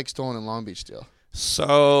got my bike stolen in Long Beach deal.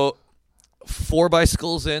 So, 4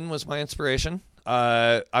 bicycles in was my inspiration.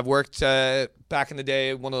 I've worked back in the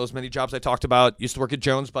day. One of those many jobs I talked about. Used to work at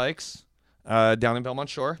Jones Bikes down in Belmont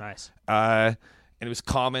Shore. Nice. And it was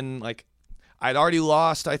common. Like, I'd already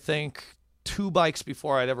lost, I think, 2 bikes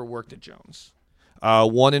before I'd ever worked at Jones.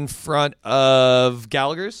 One in front of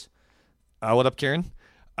Gallagher's. What up, Kieran?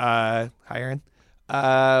 Hi, Aaron.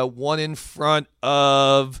 One in front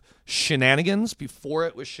of Shenanigans. Before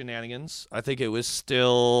it was Shenanigans, I think it was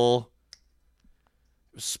still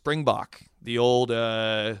Springbok, the old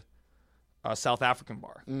South African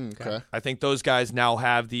bar. Okay. I think those guys now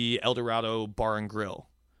have the El Dorado Bar and Grill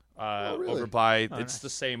really? over by. It's the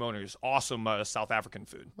same owners. Awesome South African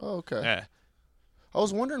food. Oh, okay. Yeah, I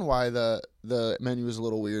was wondering why the menu was a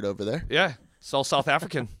little weird over there. yeah. It's all South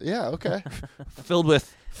African, Yeah. Okay. filled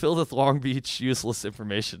with Long Beach useless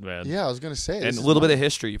information, man. Yeah, I was gonna say. And a little bit of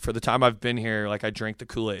history. For the time I've been here, like I drank the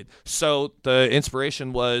Kool-Aid. So the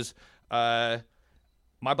inspiration was my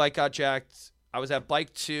bike got jacked. I was at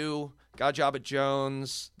bike 2, got a job at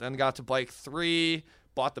Jones, then got to bike 3,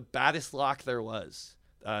 bought the baddest lock there was.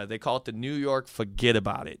 They call it the New York Forget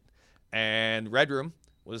About It. And Red Room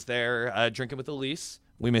was there drinking with Elise.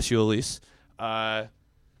 We miss you, Elise.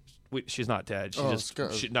 She's not dead.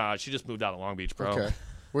 She she just moved out of Long Beach, bro. Okay.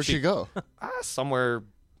 Where'd she go? Somewhere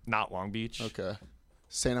not Long Beach. Okay.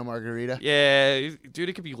 Santa Margarita. Yeah, dude,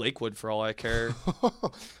 it could be Lakewood for all I care.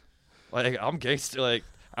 Like, I'm gangster. Like,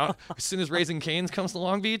 as soon as Raising Cane's comes to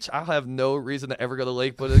Long Beach, I'll have no reason to ever go to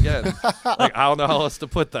Lakewood again. Like, I don't know how else to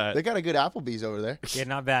put that. They got a good Applebee's over there. Yeah,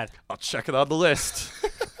 not bad. I'll check it on the list.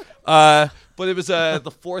 But it was the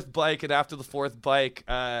 4th bike, and after the 4th bike,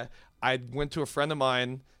 I went to a friend of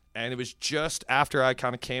mine, and it was just after I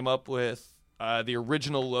kind of came up with the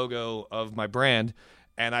original logo of my brand,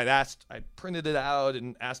 and I printed it out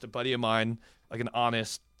and asked a buddy of mine, like an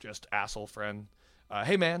honest, just asshole friend,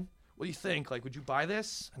 hey man, what do you think? Like, would you buy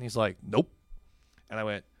this? And he's like, nope. And I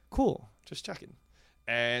went, cool, just checking.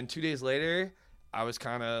 And 2 days later,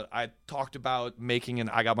 I talked about making an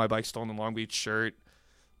I Got My Bike Stolen in Long Beach shirt,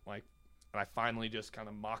 like, and I finally just kind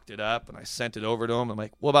of mocked it up and I sent it over to him. I'm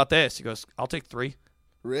like, what about this? He goes, I'll take 3.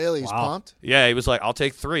 Really? He's pumped? Yeah, he was like, I'll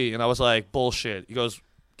take 3. And I was like, bullshit. He goes,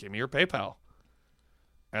 give me your PayPal.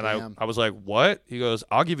 And Damn. I was like, what? He goes,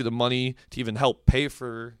 I'll give you the money to even help pay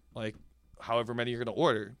for, like, however many you're going to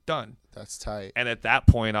order. Done. That's tight. And at that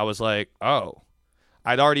point, I was like, oh.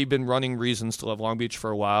 I'd already been running Reasons to Love Long Beach for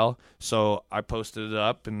a while. So I posted it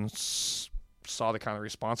up and saw the kind of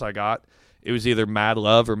response I got. It was either mad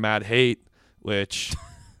love or mad hate, which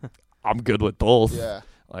I'm good with both. Yeah.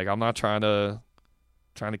 Like, I'm not trying to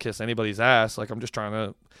kiss anybody's ass. Like, I'm just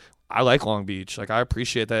I like Long Beach. Like, I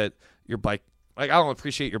appreciate that your bike. Like, I don't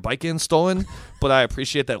appreciate your bike getting stolen, but I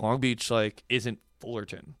appreciate that Long Beach like isn't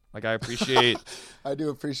Fullerton. Like, I appreciate. I do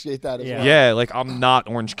appreciate that as well. Yeah, like I'm not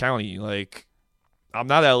Orange County. Like, I'm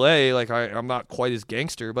not LA. Like, I'm not quite as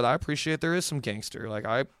gangster, but I appreciate there is some gangster. Like,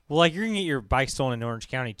 Well, like, you're gonna get your bike stolen in Orange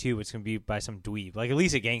County too. It's gonna be by some dweeb. Like, at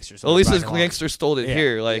least a gangster. At least this gangster stole it Yeah.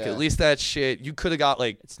 here. Like, Yeah. at least that shit you could have got.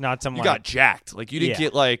 Like, It's not some. you like, got jacked. Like, you didn't Yeah.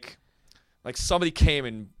 get like somebody came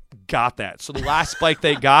and got that. So the last bike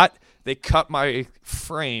they got, they cut my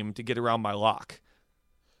frame to get around my lock.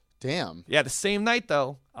 Damn. Yeah, the same night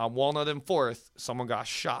though, on Walnut and 4th, someone got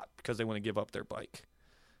shot because they wouldn't give up their bike.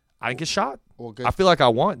 I didn't get shot. Well, good. I feel like I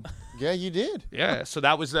won. Yeah, you did. Yeah, so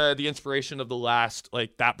that was the inspiration of the last,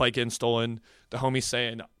 like, that bike getting stolen, the homie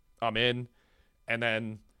saying, I'm in, and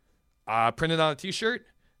then I printed on a T-shirt,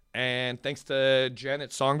 and thanks to Jen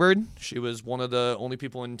at Songbird, she was one of the only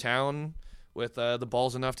people in town with the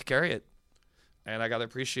balls enough to carry it. And I got to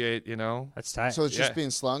appreciate, That's tight. So it's just Yeah. being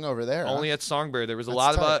slung over there. huh? only at Songbird. There was a That's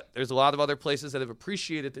lot tight. there's a lot of other places that have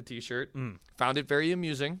appreciated the T-shirt, found it very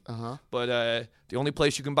amusing. Uh-huh. But the only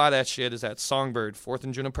place you can buy that shit is at Songbird. 4th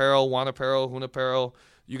and June Apparel, Juan Apparel, Hoon Apparel.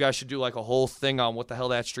 You guys should do like a whole thing on what the hell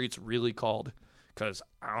that street's really called. Because,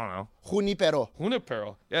 I don't know. Junipero. Hoon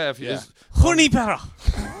Apparel. Yeah, if you Yeah. Junipero.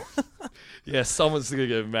 yeah, someone's going to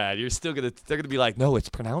get mad. They're going to be like, no, it's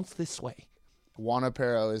pronounced this way.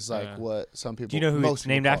 Juanapero is like Yeah. what some people. Do you know who most it's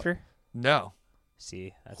people named call after? No.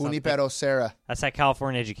 See, that's Junipero Serra. That's that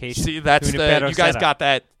California education. See, that's Junipero you guys Serra. got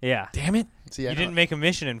that. Yeah. Damn it. See, You didn't make a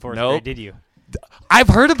mission in 4th Nope. grade, did you? I've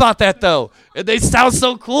heard about that though. And they sound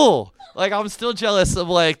so cool. Like, I'm still jealous of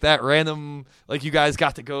like that random, like, you guys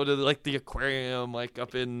got to go to like the aquarium, like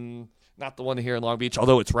up in, not the one here in Long Beach,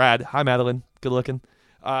 although it's rad. Hi, Madeline. Good looking.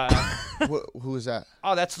 Who is that?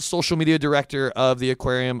 Oh, that's the social media director of the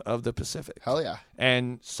Aquarium of the Pacific. Hell yeah.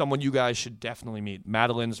 And someone you guys should definitely meet.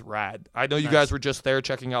 Madeline's rad. I know you guys were just there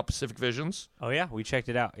checking out Pacific Visions. Oh yeah, we checked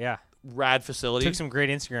it out. Yeah. Rad facility. Took some great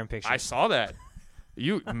Instagram pictures. I saw that.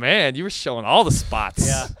 You were showing all the spots.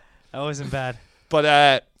 Yeah. That wasn't bad.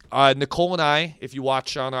 But Nicole and I, if you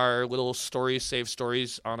watch on our little stories, save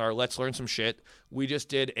stories on our Let's Learn Some Shit, we just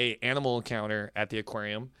did a animal encounter at the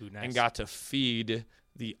aquarium nice. and got to feed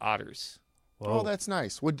the otters. Oh, that's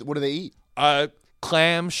nice. What do they eat?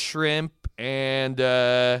 Clam, shrimp,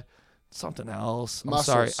 and something else. I'm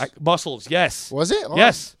sorry. Mussels. Mussels, yes. Was it? Oh,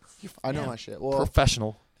 Yes. I know my shit. Well,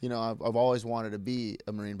 Professional. I've always wanted to be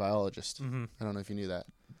a marine biologist. I don't know if you knew that.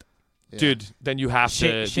 Yeah. Dude, then you have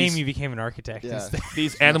to. Shame you became an architect. Yeah. instead.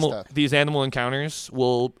 These up. animal encounters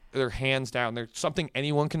they're hands down. They're something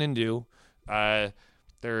anyone can do.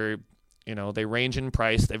 They're they range in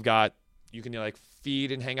price. They've got, you can like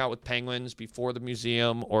feed and hang out with penguins before the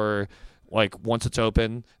museum or like once it's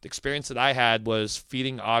open. The experience that I had was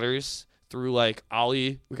feeding otters through like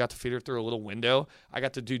Ollie. We got to feed her through a little window. I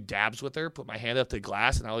got to do dabs with her, put my hand up to the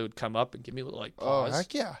glass, and Ollie would come up and give me a little like Oh, pause.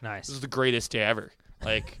 heck yeah. Nice. This is the greatest day ever.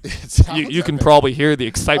 Like, It sounds you can epic. probably hear the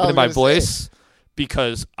excitement in my I was gonna voice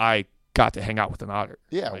because I got to hang out with an otter.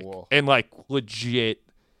 Yeah, Like, well. and like legit,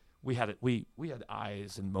 we had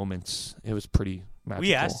eyes and moments. It was pretty magical.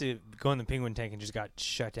 We asked to go in the penguin tank and just got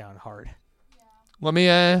shut down hard. Let me.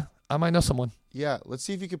 I might know someone. Yeah, let's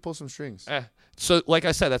see if you can pull some strings. So, like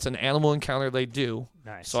I said, that's an animal encounter they do.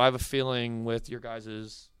 Nice. So I have a feeling with your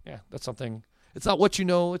guys's. Yeah, that's something. It's not what you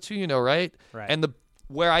know; it's who you know, right? Right. And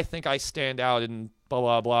where I think I stand out in blah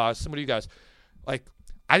blah blah. Some of you guys, like,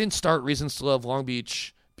 I didn't start Reasons to Love Long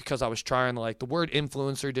Beach because I was trying to, like, the word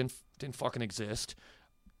influencer didn't fucking exist.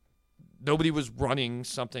 Nobody was running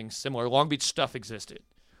something similar. Long Beach stuff existed,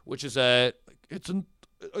 which is it's an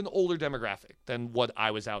older demographic than what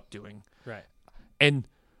I was out doing. Right. And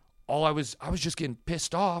I was just getting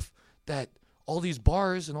pissed off that all these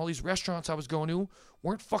bars and all these restaurants I was going to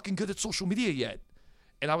weren't fucking good at social media yet.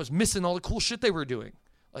 And I was missing all the cool shit they were doing.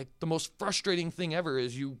 Like, the most frustrating thing ever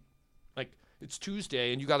is it's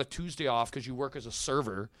Tuesday and you got a Tuesday off because you work as a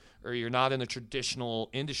server or you're not in a traditional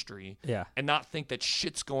industry. Yeah. And not think that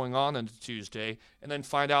shit's going on a Tuesday, and then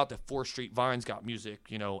find out that 4th Street Vine's got music,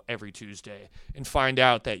 every Tuesday, and find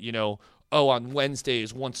out that, on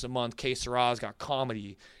Wednesdays, once a month, K Sarah's got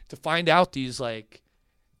comedy. To find out these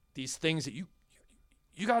things that you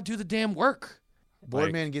got to do the damn work.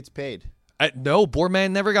 Boardman gets paid. No,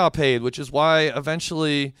 Boardman never got paid, which is why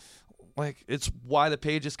eventually, it's why the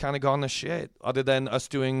page has kind of gone to shit, other than us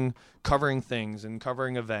covering things and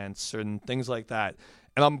covering events and things like that.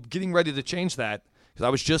 And I'm getting ready to change that because I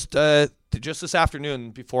was just this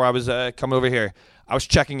afternoon before I was coming over here, I was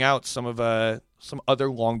checking out some other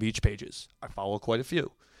Long Beach pages. I follow quite a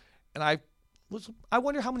few. And I I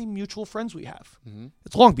wonder how many mutual friends we have.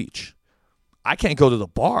 It's Long Beach. I can't go to the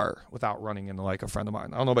bar without running into like a friend of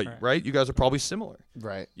mine. I don't know about you, right? You guys are probably similar.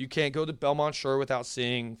 Right. You can't go to Belmont Shore without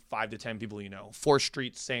seeing 5 to 10 people you know. 4th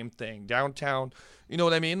Street, same thing. Downtown, you know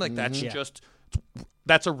what I mean? Like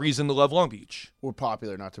that's a reason to love Long Beach. We're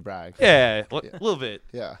popular, not to brag. Yeah, a little bit.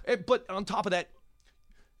 Yeah. But on top of that,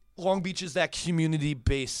 Long Beach is that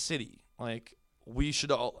community-based city. Like we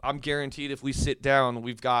should all. I'm guaranteed if we sit down,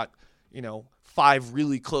 we've got 5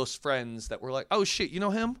 really close friends that we're like, oh shit, you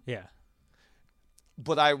know him? Yeah.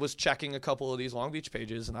 But I was checking a couple of these Long Beach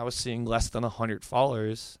pages, and I was seeing less than 100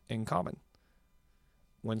 followers in common.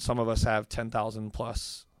 When some of us have 10,000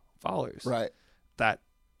 plus followers, Right. That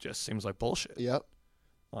just seems like bullshit. Yep.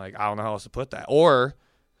 Like I don't know how else to put that. Or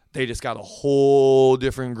they just got a whole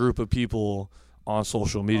different group of people on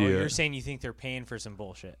social media. Oh, you're saying you think they're paying for some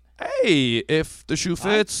bullshit? Hey, if the shoe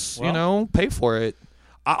fits, pay for it.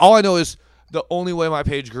 All I know is the only way my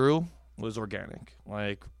page grew was organic.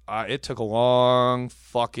 Like it took a long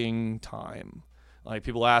fucking time. Like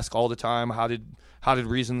people ask all the time, how did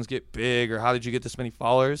Reasons get big, or how did you get this many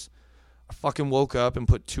followers? I fucking woke up and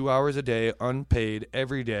put 2 hours a day, unpaid,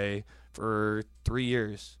 every day for 3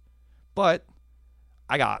 years. But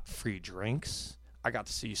I got free drinks. I got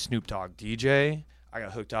to see Snoop Dogg DJ. I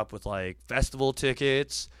got hooked up with like festival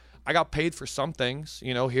tickets. I got paid for some things,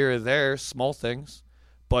 here or there, small things.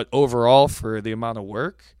 But overall, for the amount of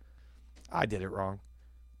work, I did it wrong.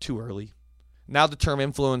 Too early. Now the term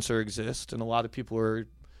influencer exists, and a lot of people are,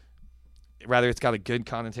 whether it's got a good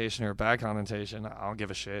connotation or a bad connotation, I don't give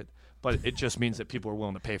a shit. But it just means that people are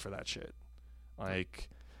willing to pay for that shit. Like,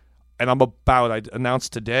 and I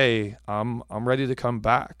announced today, I'm ready to come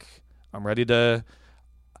back. I'm ready to,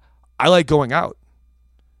 I like going out.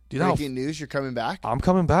 Do you know? Breaking news, you're coming back? I'm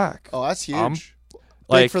coming back. Oh, that's huge.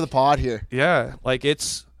 Like, big for the pod here. Yeah, like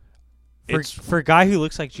it's for a guy who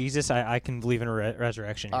looks like Jesus, I can believe in a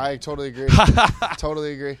resurrection. I totally agree.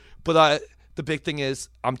 Totally agree. But the big thing is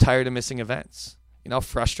I'm tired of missing events. You know how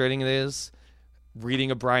frustrating it is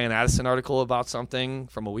reading a Brian Addison article about something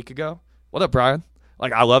from a week ago. What up, Brian?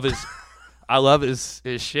 Like I love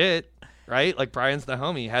his shit, right? Like Brian's the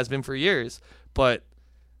homie, has been for years. But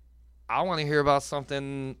I want to hear about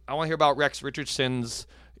something. I want to hear about Rex Richardson's,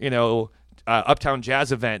 Uptown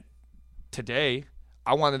Jazz event today.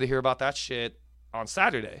 I wanted to hear about that shit on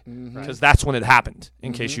Saturday because that's when it happened,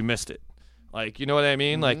 in case you missed it. Like, you know what I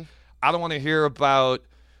mean? Like, I don't want to hear about,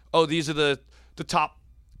 these are the top,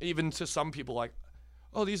 even to some people, like,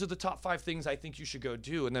 these are the top 5 things I think you should go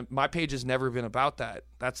do. And then my page has never been about that.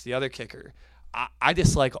 That's the other kicker. I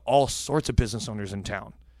dislike all sorts of business owners in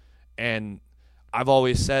town. And I've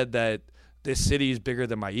always said that this city is bigger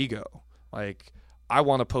than my ego. Like, I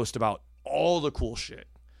want to post about all the cool shit.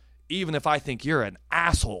 Even if I think you're an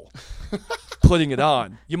asshole putting it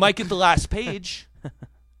on. You might get the last page.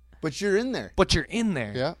 But you're in there.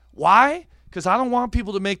 Yeah. Why? Because I don't want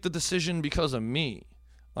people to make the decision because of me.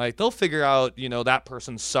 Like, they'll figure out, that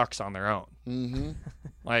person sucks on their own. Mm-hmm.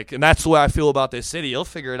 Like, and that's the way I feel about this city. You'll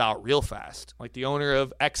figure it out real fast. Like, the owner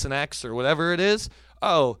of X and X or whatever it is,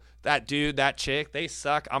 that dude, that chick, they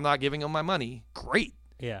suck. I'm not giving them my money. Great.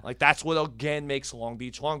 Yeah. Like, that's what, again, makes Long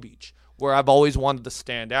Beach, Long Beach. Where I've always wanted to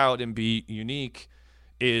stand out and be unique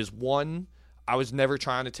is, one, I was never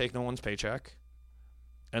trying to take no one's paycheck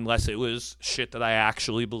unless it was shit that I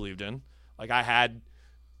actually believed in. Like, I had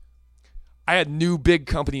new big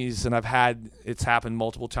companies, and it's happened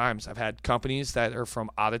multiple times. I've had companies that are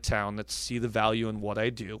from out of town that see the value in what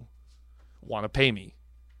I do, want to pay me.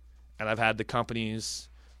 And I've had the companies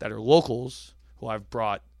that are locals who I've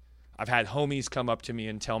had homies come up to me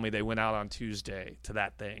and tell me they went out on Tuesday to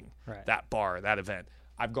that thing, that bar, that event.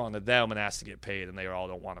 I've gone to them and asked to get paid, and they all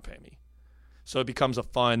don't want to pay me. So it becomes a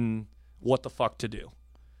fun what the fuck to do.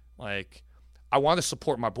 Like, I want to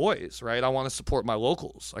support my boys, right? I want to support my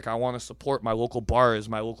locals. Like, I want to support my local bars,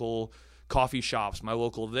 my local coffee shops, my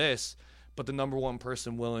local this. But the number one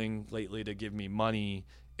person willing lately to give me money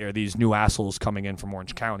are these new assholes coming in from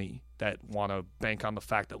Orange County that want to bank on the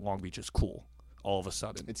fact that Long Beach is cool. All of a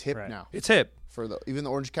sudden, it's hip now. It's hip for even the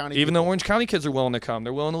Orange County. Even the Orange County kids are willing to come.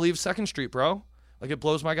 They're willing to leave 2nd Street, bro. Like, it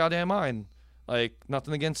blows my goddamn mind. Like,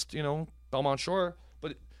 nothing against Belmont Shore,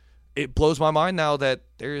 but it blows my mind now that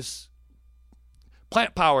there's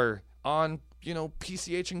Plant Power on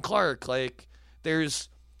PCH and Clark. Like, there's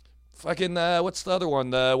fucking what's the other one?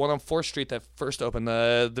 The one on 4th Street that first opened,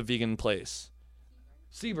 the vegan place,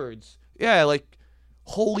 Seabirds. Yeah, like,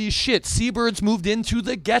 holy shit, Seabirds moved into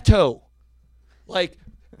the ghetto. Like,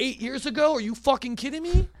 8 years ago? Are you fucking kidding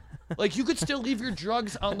me? Like, you could still leave your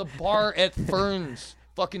drugs on the bar at Fern's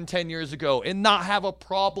fucking 10 years ago and not have a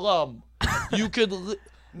problem. You could.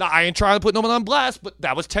 Nah, I ain't trying to put no one on blast, but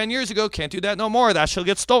that was 10 years ago. Can't do that no more. That shall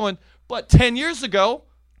get stolen. But 10 years ago,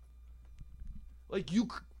 like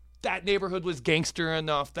that neighborhood was gangster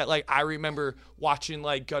enough that like I remember watching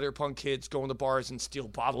like gutter punk kids go into bars and steal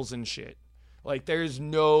bottles and shit. Like there's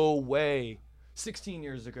no way. 16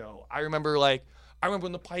 years ago, I remember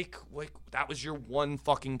when the Pike, like that was your one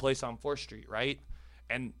fucking place on 4th Street, right?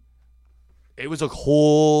 And it was a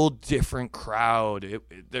whole different crowd.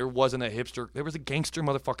 There wasn't a hipster. There was a gangster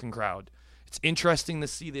motherfucking crowd. It's interesting to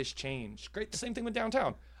see this change. Great. The same thing with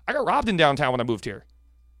downtown. I got robbed in downtown when I moved here.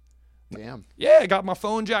 Damn. Yeah, I got my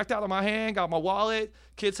phone jacked out of my hand, got my wallet.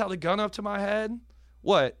 Kids held a gun up to my head.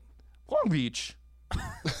 What? Long Beach.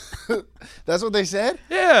 That's what they said?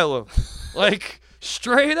 Yeah, look, like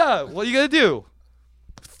straight up. What are you gonna do?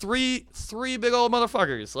 Three big old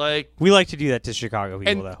motherfuckers. Like We like to do that to Chicago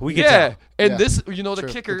people, though. We get yeah, and Yeah. this, you know, the True.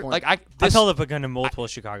 Good kicker. point. Like I've held up a gun to multiple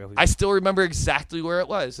Chicago people. I still remember exactly where it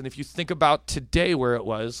was. And if you think about today where it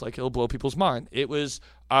was, like it'll blow people's mind. It was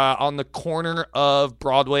on the corner of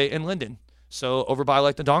Broadway and Linden. So over by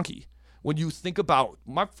like the Donkey. When you think about,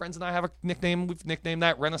 my friends and I have a nickname, we've nicknamed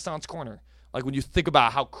that Renaissance Corner. Like when you think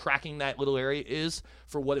about how cracking that little area is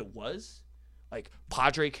for what it was, like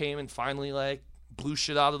Padre came and finally like blew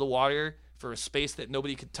shit out of the water for a space that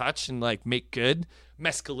nobody could touch and like make good.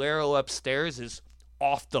 Mescalero upstairs is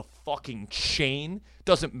off the fucking chain.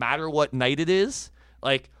 Doesn't matter what night it is.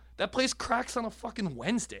 Like that place cracks on a fucking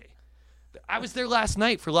Wednesday. I was there last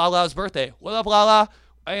night for Lala's birthday. What up, Lala?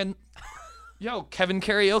 And yo, Kevin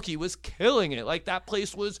Karaoke was killing it. Like that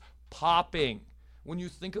place was popping. When you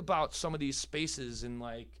think about some of these spaces and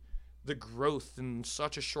like the growth in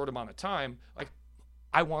such a short amount of time, like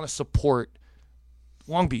I want to support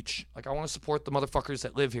Long Beach. Like I want to support the motherfuckers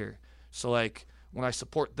that live here. So like when I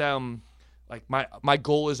support them, like my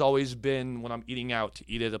goal has always been when I'm eating out to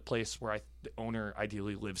eat at a place where the owner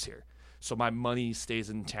ideally lives here. So my money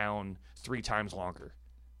stays in town 3 times longer.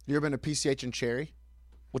 You ever been to PCH in Cherry?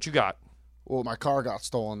 What you got? Well, my car got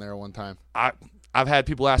stolen there one time. I've had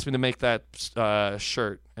people ask me to make that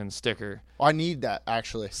shirt and sticker. I need that,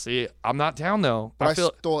 actually. See, I'm not down though. But I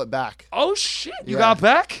stole it back. Oh shit! You Yeah. got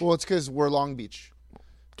back? Well, it's because we're Long Beach.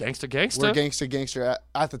 Gangster. We're gangster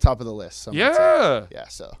at the top of the list. some would say. Yeah. Yeah,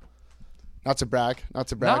 so. Not to brag.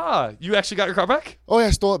 Nah, you actually got your car back? Oh, yeah, I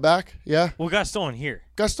stole it back. Yeah. Well, it got stolen here.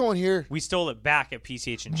 Got stolen here. We stole it back at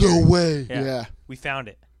PCH and No Cherry. way. Yeah. Yeah. We found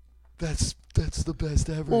it. That's the best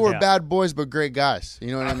ever. Well, we're Yeah. bad boys, but great guys. You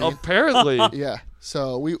know what I mean? Apparently. Yeah.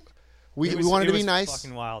 So we It was- wanted it to be was nice.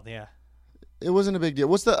 Fucking wild, yeah. It wasn't a big deal.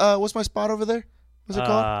 What's my spot over there? What's it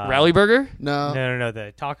called? Rally Burger? No. No.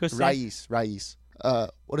 The taco stand? Raiz.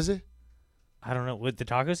 What is it? I don't know. What, the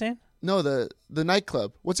taco stand? No, the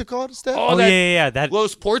nightclub. What's it called, Steph? Oh, that- yeah. That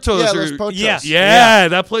Los Portos. yeah, are, Los Pochos. Yeah. Yeah,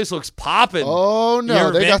 that place looks popping. Oh You no,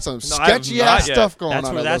 ever they been? got some No, I have sketchy not ass yet. stuff going that's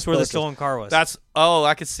on. where at that's Los where the Pochos. stolen car was.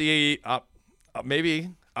 I could see maybe.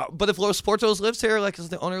 But if Los Portos lives here, like, does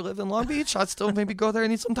the owner live in Long Beach? I'd still maybe go there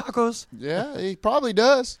and eat some tacos. Yeah, he probably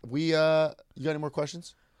does. You got any more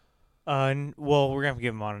questions? Well, we're gonna have to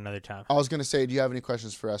give him on another time. I was gonna say, do you have any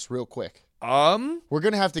questions for us, real quick? I'm We're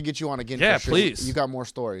gonna have to get you on again. Yeah, for sure. please. You got more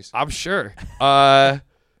stories. sure.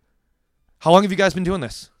 How long have you guys been doing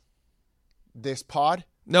this? This pod?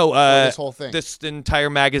 No, this whole thing? This entire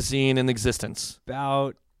magazine in existence.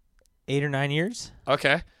 About 8 or 9 years.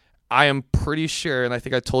 Okay. I am pretty sure, and I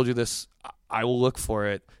think I told you this, I will look for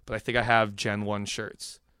it, but I think I have Gen 1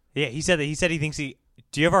 shirts. Yeah, he said that. He said he thinks he.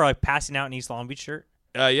 Do you ever like passing out in East Long Beach shirt?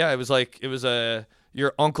 Yeah, it was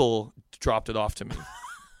your uncle dropped it off to me.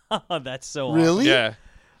 That's so Really? Yeah.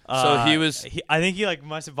 So he was. I think he like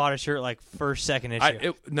must have bought a shirt like second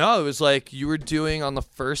issue. No, it was like you were doing on the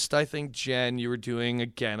first, I think, Gen. You were doing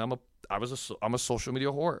again. I'm a social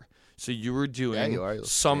media whore. So you were doing you are.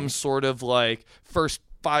 some sort of like first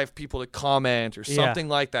 5 people to comment or something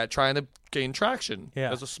like that, trying to gain traction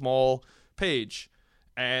as a small page,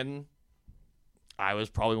 and I was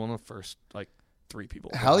probably one of the first like 3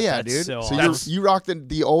 people. Hell yeah, That's dude! so So awesome. you rocked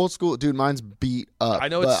the old school, dude. Mine's beat up. I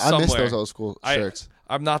know but it's I miss somewhere. those old school shirts.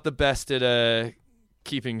 I'm not the best at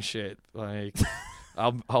keeping shit. Like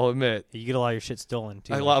I'll admit, You get a lot of your shit stolen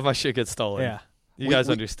too. a lot of my shit gets stolen. Yeah. You guys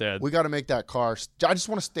understand. We got to make that car. I just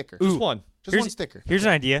want a sticker. Just one. Just one sticker. Here's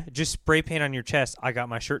an idea: just spray paint on your chest. I got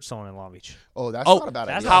my shirt stolen in Long Beach. Oh, that's not a bad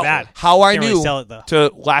that's idea. not bad. How I Can't really knew sell it, though.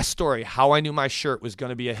 to last story, how I knew my shirt was going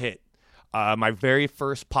to be a hit. My very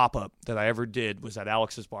first pop-up that I ever did was at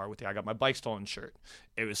Alex's bar with I got my bike stolen shirt.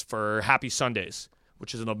 It was for Happy Sundays,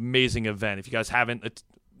 which is an amazing event. If you guys haven't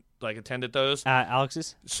like attended those.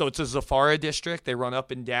 Alex's? So it's a Zafara district. They run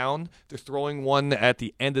up and down. They're throwing one at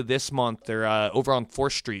the end of this month. They're over on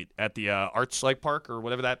 4th Street at the Arts Lake Park or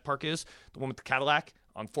whatever that park is, the one with the Cadillac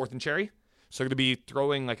on 4th and Cherry. So they're going to be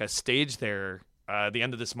throwing like a stage there the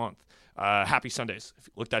end of this month. Happy Sundays.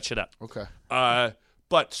 Look that shit up. Okay.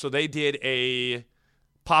 But so they did a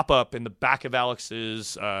pop-up in the back of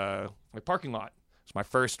Alex's parking lot. It's my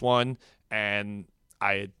first one, and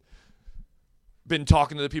I had been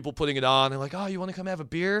talking to the people putting it on. They're like, oh, you want to come have a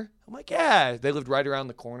beer? I'm like, yeah. They lived right around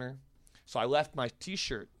the corner. So I left my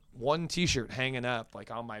one T-shirt hanging up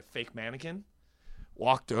like on my fake mannequin,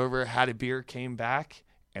 walked over, had a beer, came back,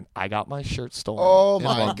 and I got my shirt stolen. Oh,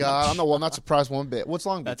 my God. I'm not surprised one bit. What's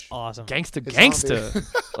Long Beach? That's awesome.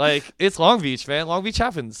 Gangsta. Like, it's Long Beach, man. Long Beach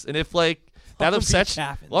happens. And if, like, that upsets you.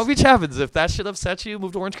 Long Beach happens. If that shit upsets you,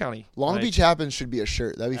 move to Orange County. Long Beach happens should be a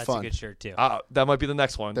shirt. That'd be That's fun. a good shirt, too. That might be the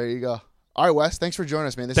next one. There you go. All right, Wes. Thanks for joining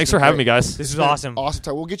us, man. Thanks for having me, guys. This is awesome. Awesome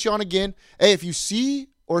time. We'll get you on again. Hey, if you see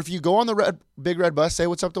or if you go on the big red bus, say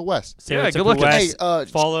what's up to Wes. Say Yeah, what's good up to looking. Wes. Hey,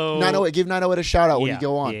 follow 908. Give 908 a shout out when Yeah, you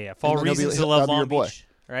go on. Yeah. Follow And then Reasons he'll to Love be your Long boy. Beach.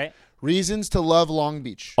 Right? Reasons to love Long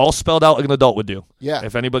Beach. All spelled out like an adult would do. Yeah.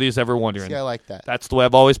 If anybody's ever wondering. See, I like that. That's the way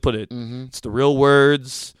I've always put it. Mm-hmm. It's the real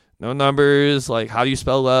words, no numbers. Like, how do you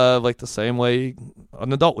spell love? Like the same way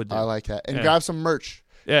an adult would do. I like that. And Yeah. grab some merch.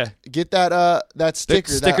 Yeah. Get that sticker.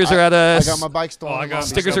 Stickers are at I got my bike stolen. I got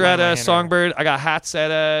Stickers Still are one at in my hand Songbird. I got hats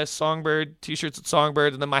at Songbird, T-shirts at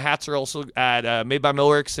Songbird, and then my hats are also at Made by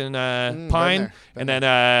Millworks in Pine, there. and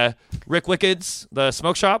then Rick Wicked's, the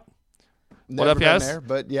smoke shop. Never up, been Yaz? there,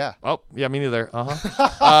 but yeah. Oh, yeah, me neither.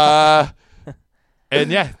 And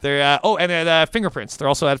yeah, they're and at Fingerprints. They're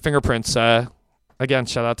also at Fingerprints. Again,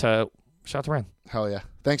 shout out to Ryan. Hell yeah.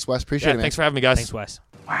 Thanks, Wes. Appreciate it, man. Thanks for having me, guys. Thanks, Wes.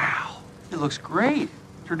 Wow, it looks great.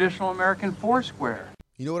 Traditional American Foursquare.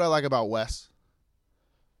 You know what I like about Wes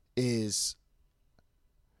is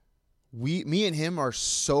me and him are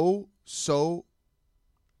so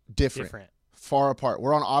different, far apart.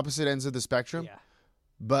 We're on opposite ends of the spectrum, Yeah.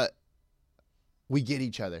 but we get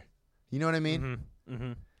each other. You know what I mean? Mm-hmm.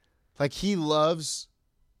 Mm-hmm. Like he loves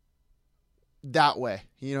that way.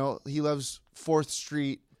 You know, he loves 4th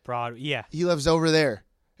Street. Yeah. He lives over there,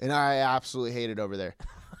 and I absolutely hate it over there.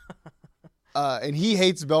 And he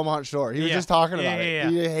hates Belmont Shore. He was Yeah. just talking about it. Yeah.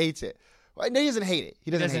 He hates it. Well, no, he doesn't hate it.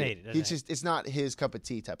 He doesn't hate it. Doesn't It's just it's not his cup of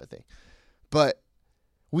tea type of thing. But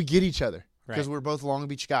we get each other because Right. we're both Long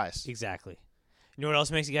Beach guys. Exactly. You know what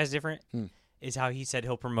else makes you guys different? Hmm. Is how he said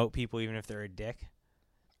he'll promote people even if they're a dick.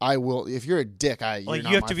 I will. If you're a dick, you're Like, not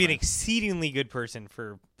you have my to be an friend. exceedingly good person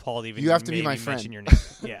for Paul to even You have to be maybe my mention friend. your name.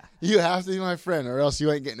 Yeah. You have to be my friend, or else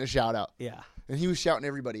you ain't getting a shout out. Yeah. And he was shouting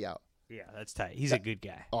everybody out. Yeah, that's tight. He's a good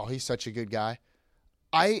guy. Oh, he's such a good guy.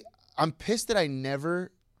 I'm pissed that I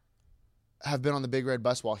never have been on the Big Red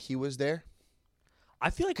Bus while he was there. I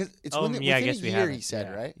feel like it's I within guess a we year, haven't. he said,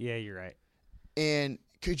 Yeah. right? Yeah, you're right. And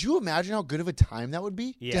could you imagine how good of a time that would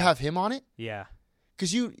be to Yeah. have him on it? Yeah.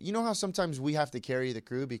 Because you know how sometimes we have to carry the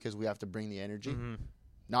crew because we have to bring the energy? Mm-hmm.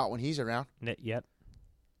 Not when he's around. Yep.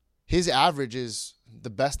 His average is the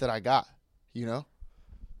best that I got, you know?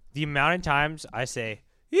 The amount of times I say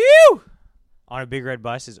 "you" on a Big Red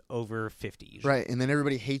Bus is over 50 usually. Right, and then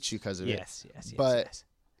everybody hates you because of it. Yes. But yes.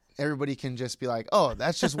 everybody can just be like, oh,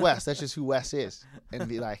 that's just Wes. That's just who Wes is. And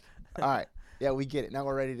be like, all right, yeah, we get it. Now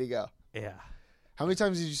we're ready to go. Yeah. How many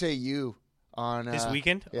times did you say you on This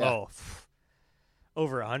weekend? Yeah. Oh,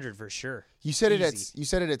 over 100 for sure. You said it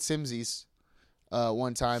Easy. at Simsy's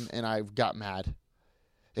one time, and I got mad.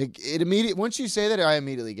 It immediately once you say that, I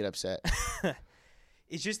immediately get upset.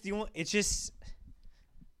 It's just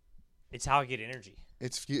it's how I get energy.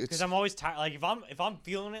 It's Because I'm always tired. Like if I'm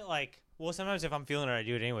feeling it, like sometimes if I'm feeling it, I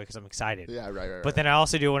do it anyway because I'm excited. yeah, right. But then I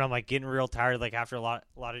also do it when I'm like getting real tired, like after a lot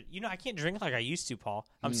of I can't drink like I used to, Paul.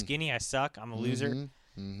 I'm skinny, I suck, I'm a loser.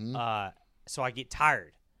 So I get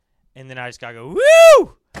tired, and then I just gotta go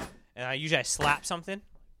woo, and I usually slap something,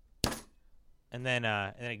 and then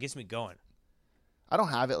it gets me going. I don't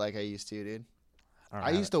have it like I used to, dude.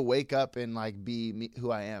 I used to wake up and like be me,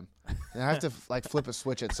 who I am, and I have to like flip a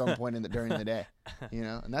switch at some point during the day, you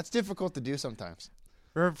know, and that's difficult to do sometimes.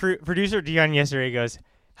 Producer Dion yesterday goes,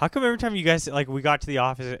 "How come every time you guys like we got to the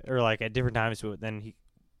office or like at different times, but then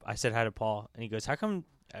I said hi to Paul, and he goes, how come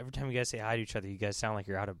every time you guys say hi to each other, you guys sound like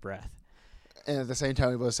you're out of breath?" And at the same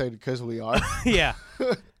time, we both say because we are. Yeah,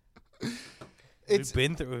 We've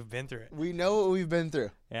been through it. We know what we've been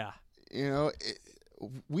through. Yeah, You know,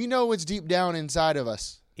 we know what's deep down inside of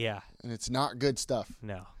us, yeah. and it's not good stuff.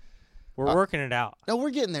 No, we're working it out. No, we're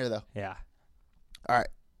getting there though. Yeah. All right,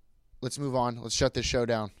 let's move on. Let's shut this show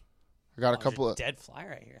down. I got a there's couple of dead fly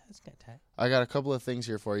right here. That's kind of tight. I got a couple of things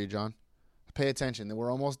here for you, John. Pay attention.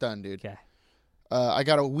 We're almost done, dude. Okay. I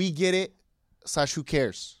got a we get it / who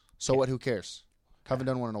cares. So what? Who cares? Haven't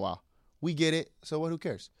done one in a while. We get it. So what? Who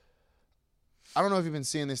cares? I don't know if you've been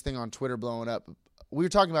seeing this thing on Twitter blowing up. We were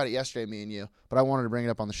talking about it yesterday, me and you, but I wanted to bring it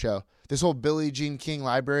up on the show. This whole Billie Jean King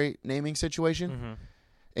library naming situation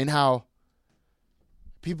and how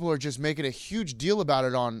people are just making a huge deal about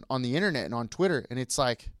it on the internet and on Twitter. And it's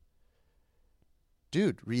like,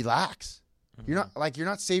 dude, relax. You're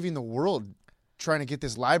not saving the world trying to get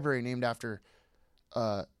this library named after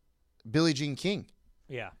Billie Jean King.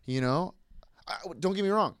 Yeah. You know? Don't get me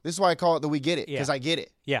wrong. This is why I call it the we get it, because I get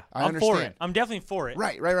it. Yeah. I I'm understand. for it. I'm definitely for it.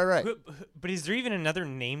 Right. But is there even another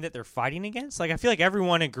name that they're fighting against? Like, I feel like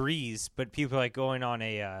everyone agrees, but people are like going on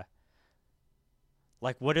a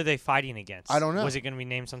like, what are they fighting against? I don't know. Was it going to be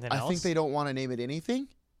named something else? I think they don't want to name it anything.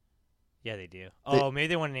 Yeah, they do. Maybe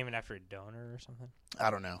they want to name it after a donor or something. I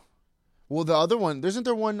don't know. Well, the other one, isn't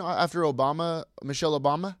there one after Obama, Michelle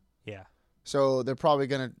Obama? Yeah. So they're probably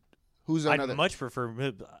going to, who's another? I'd much prefer,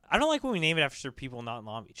 I don't like when we name it after people not in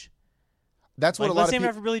Long Beach. That's what like, a lot let's of name people, it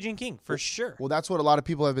after Billie Jean King, for sure. Well, that's what a lot of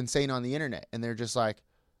people have been saying on the internet, and they're just like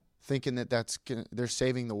thinking that they're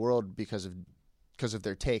saving the world because of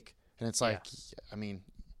their take. And it's like, I mean,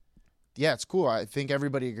 yeah, it's cool. I think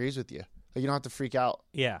everybody agrees with you. Like, you don't have to freak out.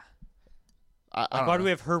 Yeah. I why do we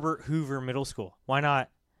have Herbert Hoover Middle School? Why not,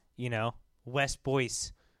 West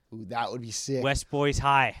Boyce? Ooh, that would be sick. West Boyce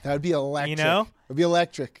High. That would be electric. You know? It would be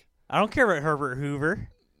electric. I don't care about Herbert Hoover.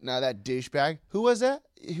 No, that douchebag. Who was that?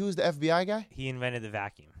 Who was the FBI guy? He invented the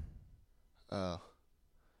vacuum. Oh.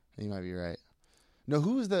 You might be right. No,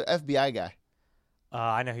 who was the FBI guy?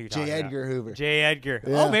 I know who you're talking about. J. Edgar Hoover. J. Edgar.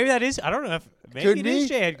 Yeah. Oh, maybe that is. I don't know if maybe Could it be. is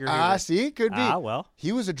J. Edgar Hoover. See? Could be. Well.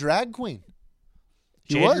 He was a drag queen.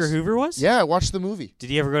 J. Edgar Hoover was? Yeah, I watched the movie. Did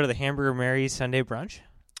he ever go to the Hamburger Mary's Sunday brunch?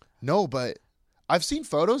 No, but I've seen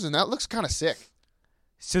photos, and that looks kind of sick.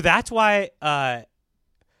 So that's why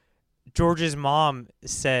George's mom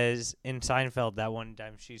says in Seinfeld that one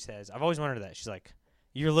time she says, I've always wondered that. She's like,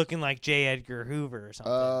 you're looking like J. Edgar Hoover or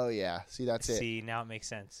something. Oh, yeah. See, that's it. See, now it makes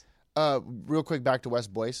sense. Real quick, back to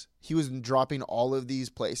West Boyce. He was dropping all of these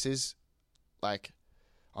places, like,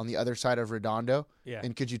 on the other side of Redondo. Yeah.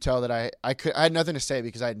 And could you tell that I had nothing to say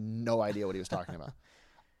because I had no idea what he was talking about.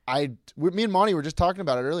 Me and Monty were just talking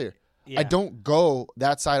about it earlier. Yeah. I don't go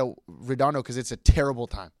that side of Redondo because it's a terrible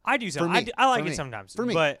time. I do so. For me. I like For it me. sometimes. For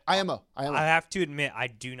me. But IMO. I have to admit, I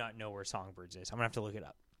do not know where Songbirds is. I'm going to have to look it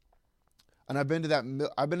up. And I've been to that.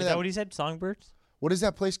 Is that what he said? Songbirds? What is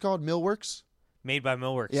that place called? Millworks? Made by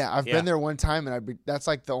Millworks. Yeah, I've been there one time, and that's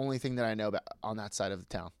like the only thing that I know about on that side of the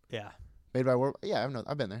town. Yeah. Made by work. Yeah,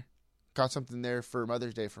 I've been there. Got something there for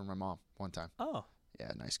Mother's Day for my mom one time. Oh.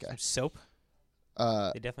 Yeah, nice guy. Some soap?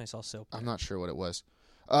 They definitely sell soap. I'm not sure what it was.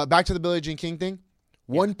 Back to the Billie Jean King thing.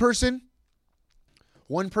 One person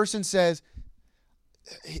says,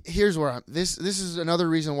 here's where this is another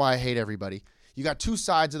reason why I hate everybody. You got two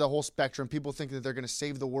sides of the whole spectrum. People think that they're going to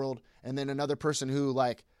save the world, and then another person who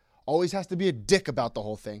like always has to be a dick about the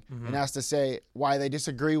whole thing and has to say why they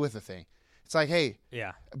disagree with the thing. It's like, hey,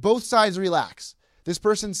 both sides relax. This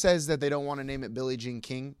person says that they don't want to name it Billie Jean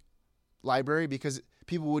King Library because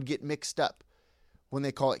people would get mixed up when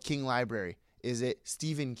they call it King Library. Is it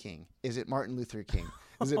Stephen King? Is it Martin Luther King?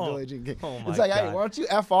 Is it Billie Jean King? Oh my it's like, God. hey, why don't you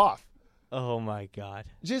F off? Oh, my God.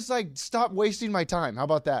 Just like stop wasting my time. How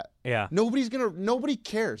about that? Yeah. Nobody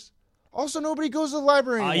cares. Also, nobody goes to the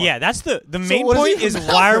library anymore. Yeah, that's the main what does point it is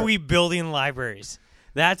matter? why are we building libraries?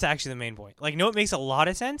 That's actually the main point. Like, it makes a lot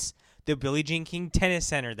of sense? The Billie Jean King Tennis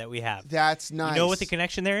Center that we have. That's nice. You know what the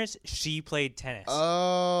connection there is? She played tennis.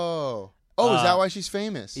 Oh, is that why she's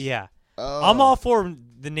famous? Yeah. Oh. I'm all for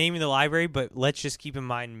the name of the library, but let's just keep in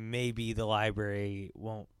mind maybe the library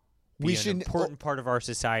won't be an important part of our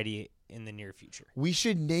society in the near future. We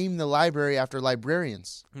should name the library after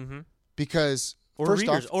librarians. Mm-hmm. Because or first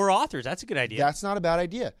readers off, or authors. That's a good idea. That's not a bad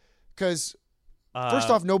idea. Because first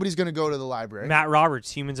off, nobody's going to go to the library. Matt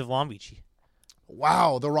Roberts, Humans of Long Beach.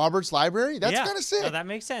 Wow, the Roberts Library? That's kind of sick. No, that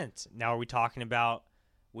makes sense. Now, are we talking about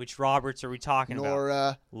which Roberts are we talking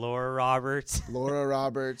about? Laura Roberts. Laura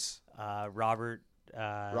Roberts. Robert.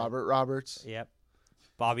 Robert Roberts. Yep.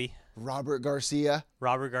 Bobby. Robert Garcia.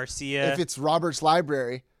 Robert Garcia. If it's Robert's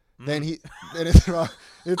Library, then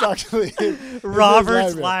it's actually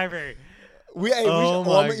Robert's Library. I'm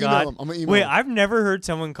gonna email him. Wait, I've never heard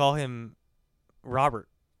someone call him Robert.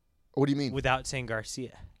 What do you mean? Without saying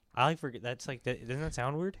Garcia. I like forget. That's like that. Doesn't that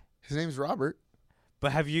sound weird? His name's Robert.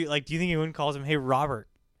 But do you think anyone calls him, hey, Robert?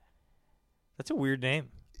 That's a weird name.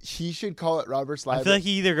 He should call it Robert's Library. I feel like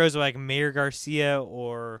he either goes with like Mayor Garcia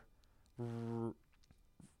or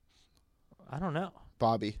I don't know.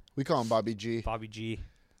 Bobby. We call him Bobby G. Bobby G.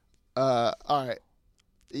 All right.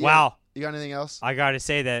 Wow. You got anything else? I got to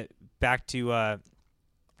say that back to,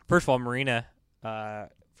 first of all, Marina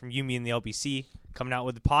from Yumi and the LBC coming out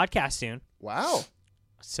with the podcast soon. Wow.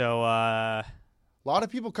 So a lot of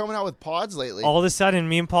people coming out with pods lately. all of a sudden,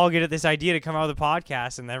 me and Paul get this idea to come out with a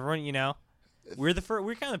podcast, and everyone, we're the first,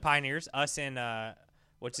 we're kind of the pioneers. Us and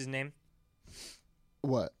what's his name?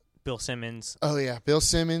 What? Bill Simmons. Oh yeah, Bill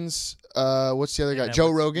Simmons. What's the other guy? And,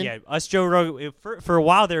 Joe Rogan. Yeah, us, Joe Rogan. For a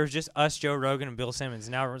while, there was just us, Joe Rogan, and Bill Simmons.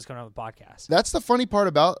 Now everyone's coming out with a podcast. That's the funny part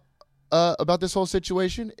about this whole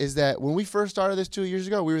situation is that when we first started this 2 years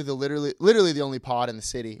ago, we were the literally the only pod in the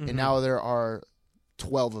city, and now there are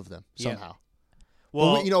 12 of them somehow.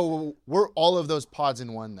 Well, but we're all of those pods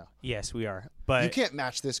in one though. Yes, we are. But you can't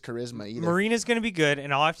match this charisma either. Marina's going to be good,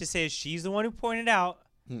 and all I have to say is she's the one who pointed out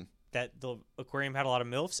that the aquarium had a lot of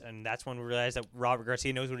MILFs, and that's when we realized that Robert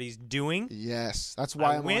Garcia knows what he's doing. Yes, that's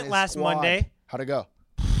why I I'm went on his last squad. Monday. How'd it go?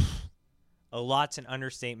 A lot's an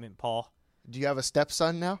understatement, Paul. Do you have a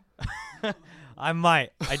stepson now? I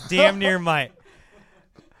might. I damn near might.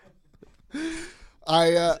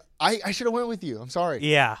 I should have went with you. I'm sorry.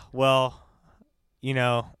 Yeah, well,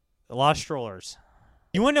 a lot of strollers.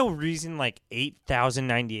 You want to know reason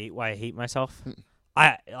 8,098 why I hate myself?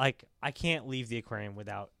 I can't leave the aquarium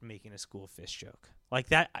without making a school fish joke. Like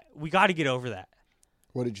that, we got to get over that.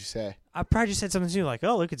 What did you say? I probably just said something to you like,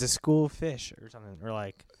 "Oh, look, it's a school of fish" or something, or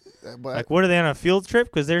what are they on a field trip?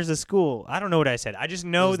 Because there's a school. I don't know what I said. I just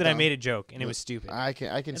know that I made a joke and it was stupid. I can.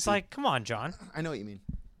 It's see. like, come on, John. I know what you mean.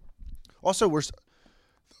 Also,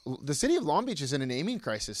 the city of Long Beach is in a naming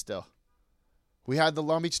crisis still. We had the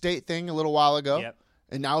Long Beach State thing a little while ago,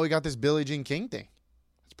 and now we got this Billie Jean King thing.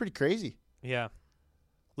 It's pretty crazy. Yeah.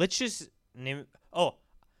 Let's just name it. Oh,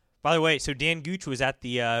 by the way, so Dan Gooch was at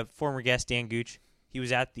the former guest Dan Gooch. He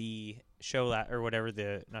was at the show or whatever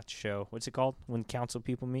not the show. What's it called when council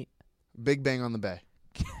people meet? Big Bang on the Bay.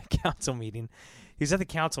 Council meeting. He was at the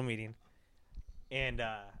council meeting, and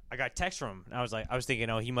I got a text from him. And I was thinking,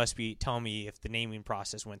 oh, he must be telling me if the naming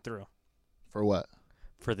process went through. For what?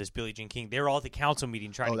 For this Billie Jean King. They were all at the council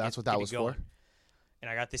meeting trying to that's what that was going. for? And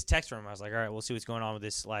I got this text from him. I was like, all right, we'll see what's going on with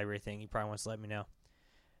this library thing. He probably wants to let me know.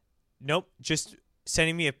 Nope. Just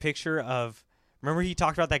sending me a picture of... Remember he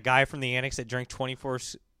talked about that guy from the annex that drank 24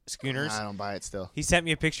 schooners? I don't buy it still. He sent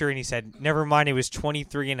me a picture and he said, never mind, it was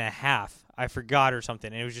 23 and a half. I forgot or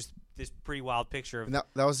something. And it was just this pretty wild picture.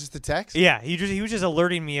 That was just the text? Yeah. He was just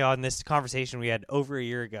alerting me on this conversation we had over a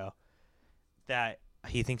year ago that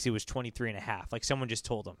he thinks it was 23 and a half. Like someone just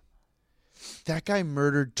told him. That guy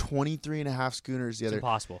murdered 23 and a half schooners the It's other.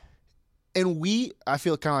 impossible. And I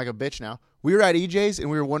feel kind of like a bitch now. We were at EJ's and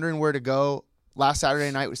we were wondering where to go. Last Saturday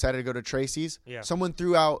night, we decided to go to Tracy's. Yeah. Someone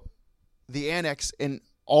threw out the annex, and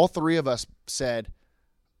all three of us said,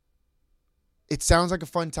 it sounds like a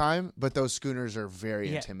fun time, but those schooners are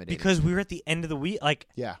very intimidating. Because we were at the end of the week.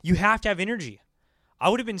 You have to have energy. I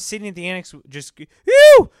would have been sitting at the annex just,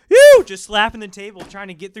 just slapping the table trying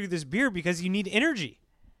to get through this beer because you need energy.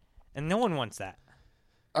 And no one wants that.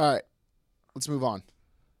 All right. Let's move on.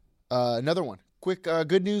 Another one. Quick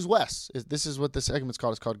Good News West. This is what the segment's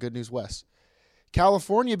called. It's called Good News West.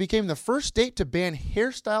 California became the first state to ban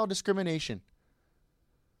hairstyle discrimination.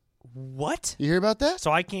 What? You hear about that?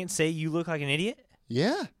 So I can't say you look like an idiot?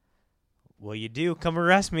 Yeah. Well, you do. Come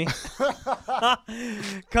arrest me.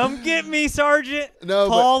 Come get me, Sergeant. No,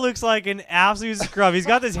 Paul looks like an absolute scrub. He's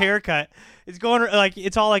got this haircut. It's going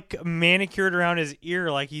it's all manicured around his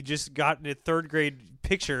ear, like he just got in a third grade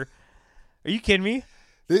picture. Are you kidding me?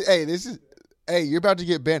 Hey, you're about to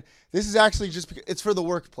get banned. This is actually just because it's for the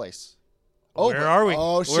workplace. Where are we?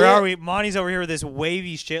 Oh, shit. Where are we? Monty's over here with this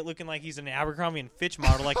wavy shit looking like he's an Abercrombie and Fitch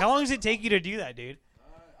model. How long does it take you to do that, dude?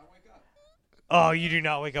 I wake up. Oh, you do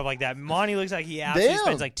not wake up like that. Monty looks like he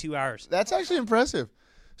absolutely spends 2 hours. That's actually impressive.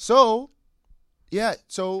 So,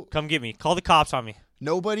 come get me. Call the cops on me.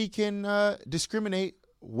 Nobody can discriminate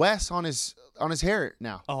Wes on his hair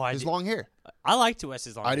now. Oh, his long hair. I like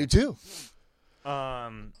Wes's long hair. I do too.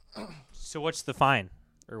 So what's the fine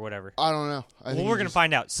or whatever? I don't know. We're gonna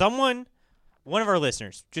find out. One of our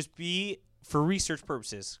listeners, just for research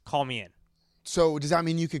purposes, call me in. So does that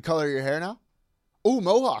mean you could color your hair now? Oh,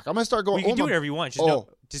 mohawk. I'm gonna start going. You can do whatever you want. Just no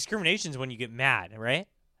discrimination's when you get mad, right?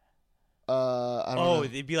 I don't know.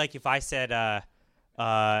 It'd be like if I said,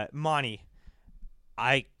 Monty,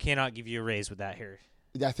 I cannot give you a raise with that hair.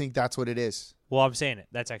 I think that's what it is. Well, I'm saying it.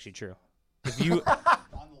 That's actually true. If you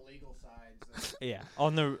on the legal side. Yeah,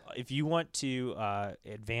 if you want to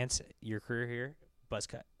advance your career here, buzz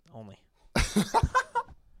cut only.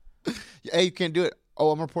 Hey, you can't do it.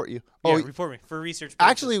 Oh, I'm gonna report you. Yeah, Oh, report me for research purposes.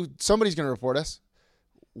 actually, somebody's gonna report us.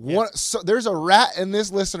 There's a rat in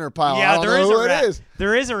this listener pile. Yeah, I don't there know is who a rat. it is.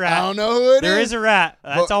 There is a rat. I don't know who it is. There is a rat.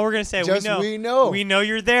 That's But all we're gonna say. just We know. we know. We know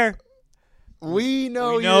you're there. We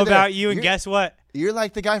know. We know you're there. about you, and You're- guess what? You're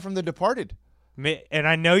like the guy from The Departed. And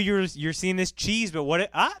I know you're seeing this cheese, but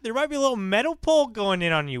there might be a little metal pole going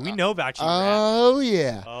in on you. We know about you, rat. Oh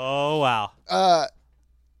yeah. Oh wow.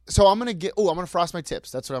 So I'm gonna frost my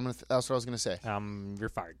tips. That's what I was gonna say. You're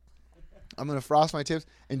fired. I'm gonna frost my tips.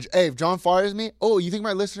 And hey, if John fires me, you think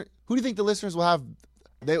who do you think the listeners will have?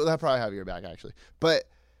 They'll probably have your back actually. But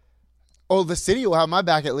the city will have my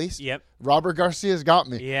back at least. Yep. Robert Garcia's got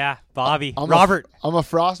me. Yeah, Bobby. I'm Robert. I'm a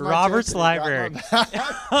frost my Robert's tips, and he got Library. my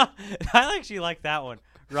back. I actually like that one.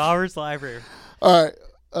 Robert's Library. All right.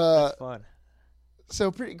 That's fun. So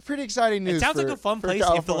pretty exciting news. It sounds like for- a fun for place if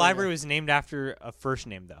the California. library was named after a first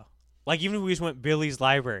name, though. Like, even if we just went Billy's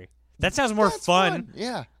Library. That sounds more That's fun.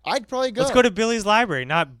 Yeah, I'd probably go. Let's go to Billy's Library,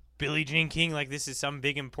 not Billie Jean King. Like, this is some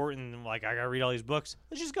big important, like, I got to read all these books.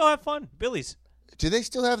 Let's just go have fun. Billy's. Do they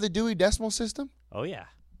still have the Dewey Decimal System? Oh, yeah.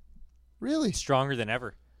 Really? Stronger than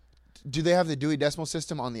ever. Do they have the Dewey Decimal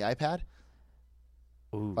System on the iPad?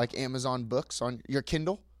 Ooh. Like Amazon Books on your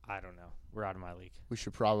Kindle? I don't know. We're out of my league. We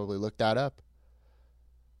should probably look that up.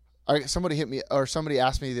 All right, somebody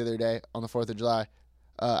asked me the other day on the 4th of July.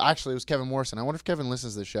 Actually, it was Kevin Morrison. I wonder if Kevin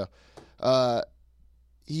listens to this show.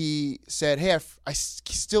 He said, hey, I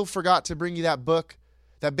still forgot to bring you that book,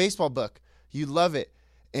 that baseball book. You love it.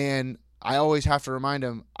 And I always have to remind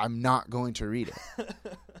him I'm not going to read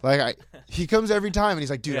it. He comes every time and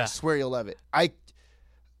he's like, dude, I swear you'll love it.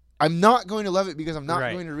 I'm not going to love it because I'm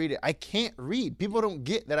not going to read it. I can't read. People don't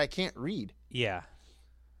get that I can't read. Yeah.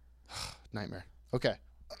 Nightmare. Okay.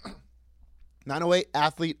 908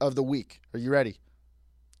 Athlete of the Week. Are you ready?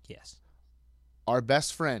 Yes. Our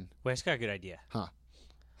best friend. Wait, I just got a good idea. Huh.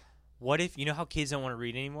 What if, you know how kids don't want to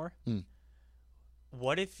read anymore? Mm.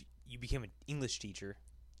 What if you became an English teacher,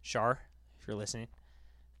 Shar, if you're listening,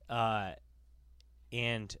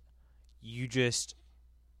 and you just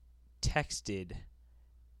texted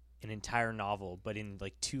an entire novel, but in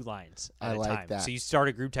like 2 lines at a time. That. So you start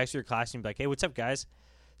a group text with your class and you'd be like, hey, what's up, guys?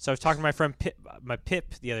 So I was talking to my friend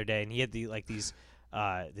Pip the other day, and he had these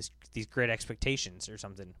Great Expectations or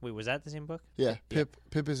something. Wait, was that the same book? Yeah, Pip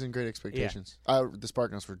is in Great Expectations. The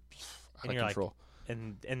Spark Notes were out of control.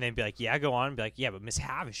 And then be like, yeah, go on. And be like, yeah, but Miss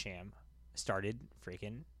Havisham started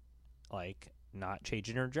freaking like not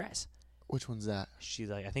changing her dress. Which one's that?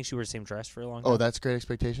 She I think she wore the same dress for a long time. Oh, that's Great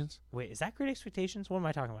Expectations? Wait, is that Great Expectations? What am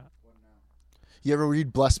I talking about? You ever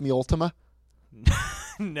read Bless Me Ultima?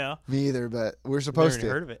 No. Me either, but we're supposed to.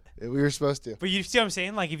 Never heard of it. We were supposed to. But you see what I'm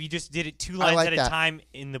saying? Like, if you just did it 2 lines at a time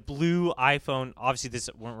in the blue iPhone, obviously this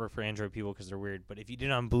won't work for Android people because they're weird, but if you did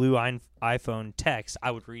it on blue iPhone text,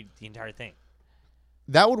 I would read the entire thing.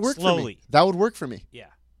 That would work for me. That would work for me. Yeah.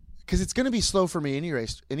 Because it's going to be slow for me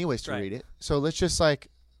anyways to read it. So let's just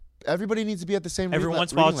everybody needs to be at the same Every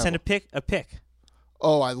once in a while, send a pic.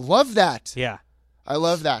 Oh, I love that. Yeah. I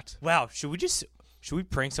love that. Wow. Should we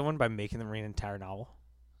prank someone by making them read an entire novel?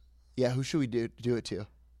 Yeah, who should we do it to?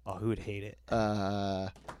 Oh, who would hate it?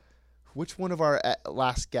 Which one of our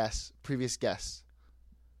previous guests,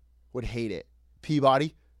 would hate it?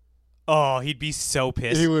 Peabody? Oh, he'd be so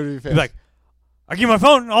pissed. He would be pissed. He'd be like, I give my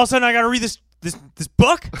phone, and all of a sudden I got to read this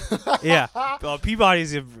book? Yeah.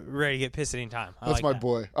 Peabody's ready to get pissed at any time. That's my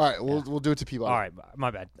boy. All right, we'll do it to Peabody. All right,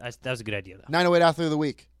 my bad. That was a good idea, though. 908 Athlete of the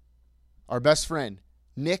Week. Our best friend,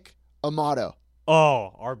 Nick Amato.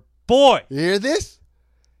 Oh, our boy. You hear this?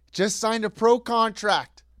 Just signed a pro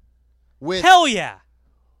contract with Hell yeah.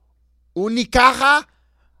 Unicaja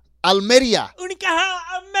Almeria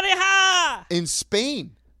Unicaja in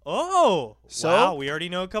Spain. Oh, so, wow. We already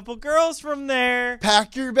know a couple girls from there.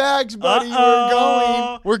 Pack your bags, buddy.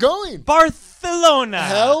 We're going. Barcelona.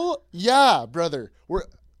 Hell yeah, brother.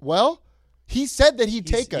 He said that he'd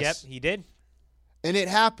take us. Yep, he did. And it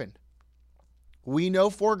happened. We know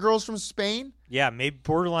 4 girls from Spain. Yeah, maybe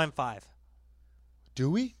borderline 5. Do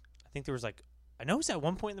we? I think there was I know it was at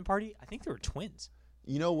one point in the party, I think there were twins.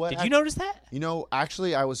 You know what? Did you notice that?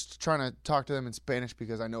 Actually, I was trying to talk to them in Spanish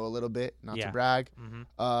because I know a little bit, not to brag.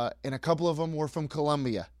 Mm-hmm. And a couple of them were from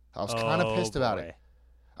Colombia. I was kind of pissed about it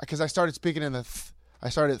because I started speaking in I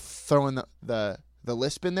started throwing the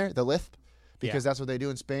lisp in there, the lisp, because that's what they do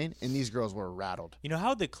in Spain. And these girls were rattled. You know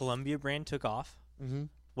how the Colombia brand took off? Mm-hmm.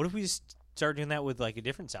 What if we just start doing that with a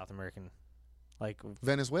different South American,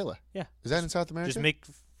 Venezuela? Yeah, is that in South America? Just make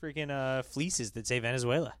freaking fleeces that say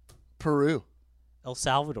Venezuela, Peru, El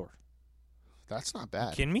Salvador. That's not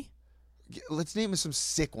bad. You kidding me? Let's name some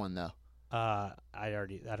sick one though.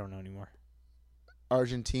 I don't know anymore.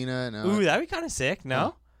 Argentina. No. Ooh, that'd be kind of sick.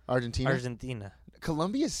 No, Argentina. Argentina.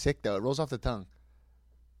 Colombia's sick though. It rolls off the tongue.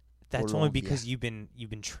 That's Colombia. only because you've been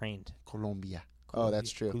trained. Colombia. Oh,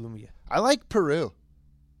 that's true. Colombia. I like Peru.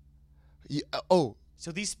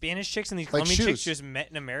 So these Spanish chicks and these Like Colombian shoes. chicks just met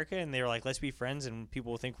in America, and they were like, "Let's be friends," and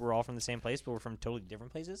people will think we're all from the same place, but we're from totally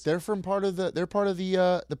different places. They're part of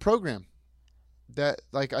the program. That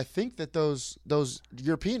I think that those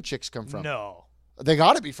European chicks come from. No, They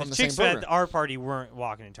got to be from the same chicks program. at our party weren't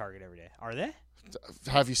walking in Target every day, are they?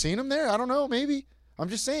 Have you seen them there? I don't know. Maybe. I'm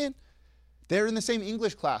just saying. They're in the same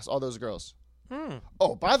English class, all those girls.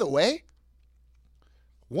 Oh, by the way,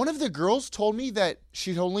 one of the girls told me that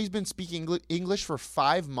she'd only been speaking English for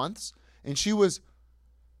 5 months, and she was,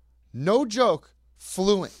 no joke,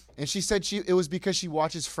 fluent. And she said it was because she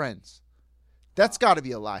watches Friends. That's got to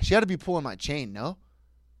be a lie. She had to be pulling my chain, no?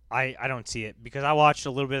 I don't see it because I watched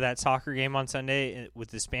a little bit of that soccer game on Sunday with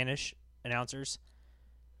the Spanish announcers,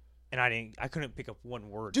 and I couldn't pick up one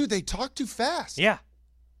word. Dude, they talk too fast. Yeah.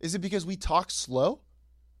 Is it because we talk slow?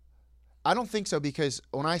 I don't think so, because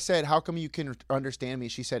when I said, how come you can understand me,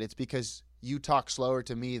 she said, it's because you talk slower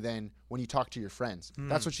to me than when you talk to your friends.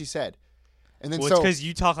 That's what she said. And then Well, it's because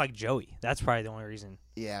you talk like Joey. That's probably the only reason.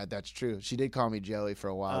 Yeah, that's true. She did call me Joey for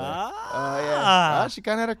a while there. Ah. Yeah. She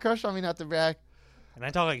kind of had a crush on me, not to brag. And I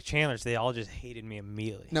talk like Chandler, so they all just hated me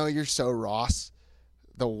immediately. No, you're so Ross.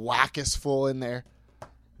 The wackest fool in there.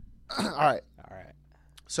 All right.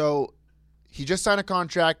 So he just signed a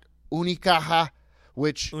contract, Unicaja,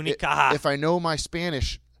 which Unicaja. If I know my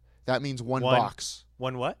Spanish, that means one box.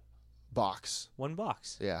 One what? Box. One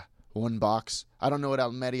box. Yeah, one box. I don't know what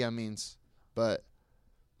Almeria means, but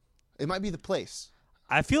it might be the place.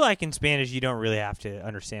 I feel like in Spanish you don't really have to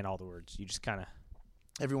understand all the words. You just kind of.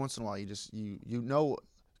 Every once in a while, you know,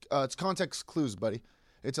 it's context clues, buddy.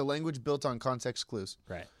 It's a language built on context clues.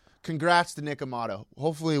 Right. Congrats to Nick Amato.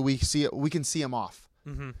 Hopefully we can see him off.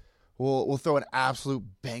 Mm-hmm. We'll throw an absolute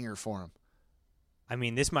banger for him. I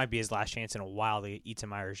mean, this might be his last chance in a while to eat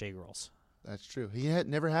some Irish egg rolls. That's true. He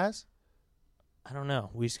never has? I don't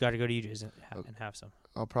know. We just got to go to UJ's and have some.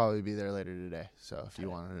 I'll probably be there later today, so if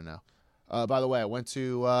you wanted to know. By the way, I went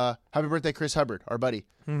to happy birthday, Chris Hubbard, our buddy.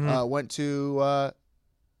 Went to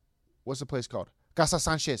what's the place called? Casa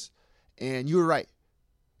Sanchez. And you were right.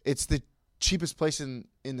 It's the cheapest place in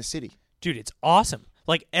the city. Dude, it's awesome.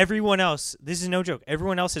 Like everyone else, this is no joke.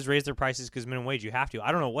 Everyone else has raised their prices because minimum wage. You have to.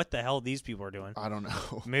 I don't know what the hell these people are doing. I don't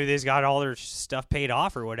know. Maybe they've got all their stuff paid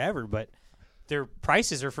off or whatever, but their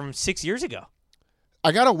prices are from 6 years ago.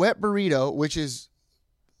 I got a wet burrito, which is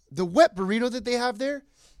the wet burrito that they have there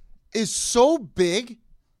is so big.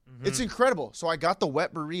 It's incredible. So I got the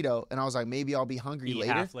wet burrito, and I was like, maybe I'll be hungry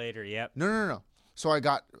later. Half later, yep. No. So I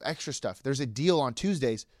got extra stuff. There's a deal on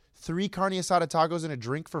Tuesdays: 3 carne asada tacos and a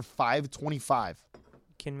drink for $5.25.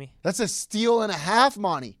 Kidding me? That's a steal and a half,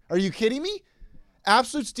 Monty. Are you kidding me?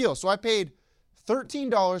 Absolute steal. So I paid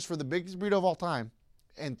 $13 for the biggest burrito of all time,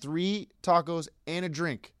 and 3 tacos and a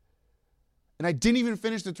drink. And I didn't even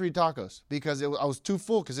finish the 3 tacos because I was too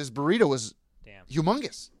full because this burrito was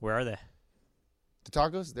humongous. Where are they? The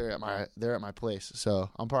tacos, they're at my place, so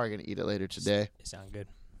I'm probably gonna eat it later today. They sound good.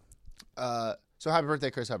 So happy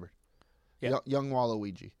birthday, Chris Hubbard. Yeah. Young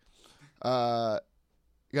Waluigi. You got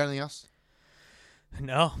anything else?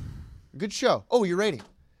 No. Good show. Oh, your rating.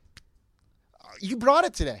 You brought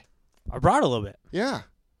it today. I brought a little bit. Yeah.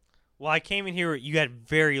 Well, I came in here. You had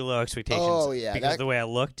very low expectations. Oh yeah, because of the way I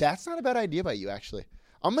looked. That's not a bad idea by you, actually.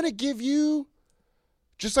 I'm gonna give you,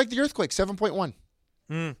 just like the earthquake,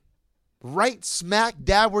 7.1. Right smack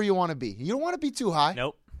dab where you want to be. You don't want to be too high.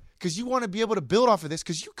 Nope. Because you want to be able to build off of this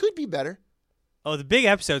because you could be better. Oh, the big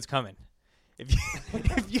episode's coming.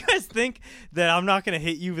 If you guys think that I'm not going to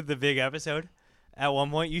hit you with the big episode at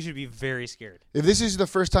one point, you should be very scared. If this is the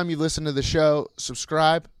first time you listen to the show,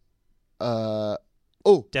 subscribe.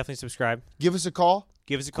 Definitely subscribe. Give us a call.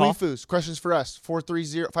 Give us a call. Queefus, questions for us,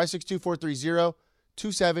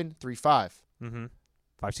 562-430-2735.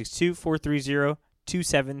 562-430-2735.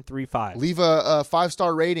 Leave a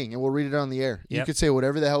 5-star rating, and we'll read it on the air. You Yep. could say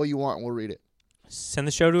whatever the hell you want, and we'll read it. Send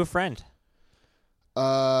the show to a friend.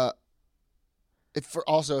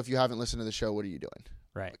 If you haven't listened to the show, what are you doing?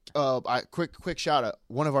 Right. Quick shout out.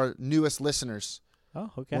 One of our newest listeners.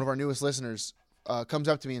 Oh, okay. One of our newest listeners comes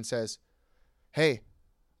up to me and says, "Hey,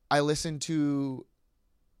 I listened to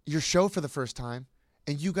your show for the first time,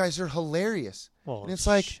 and you guys are hilarious." Well, and it's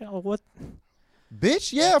like, what?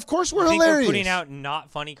 Bitch, yeah, of course we're You think hilarious. we're putting out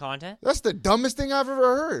not funny content? That's the dumbest thing I've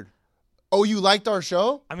ever heard. Oh, you liked our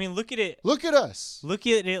show? I mean, look at it. Look at us. Look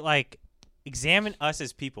at it like examine us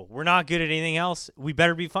as people. We're not good at anything else. We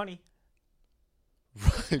better be funny.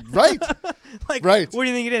 Right. Like, Right. what do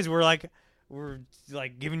you think it is? We're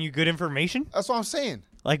giving you good information? That's what I'm saying.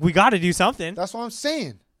 Like, we got to do something. That's what I'm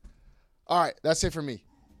saying. All right, that's it for me.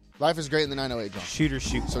 Life is great in the 908 drum. Shoot or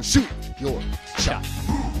shoot. So shoot your shot.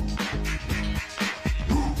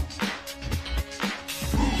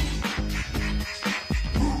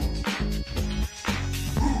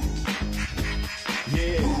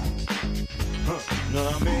 Yeah. Know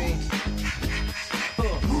what I mean?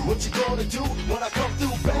 What you gonna do when I come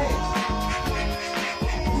through, bang?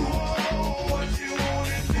 What you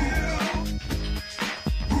wanna do?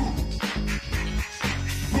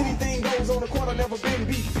 Anything goes on the court, I never been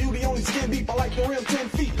beat. Beauty only skin deep, I like the rim 10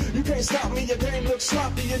 feet. You can't stop me, your game looks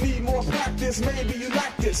sloppy. You need more practice, maybe you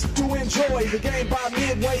like this. To enjoy the game by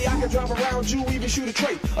midway, I can drive around you, even shoot a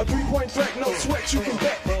trait. A 3-point threat, no sweat, you can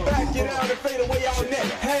bet. Back it out and fade away all net.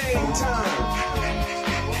 Hang time.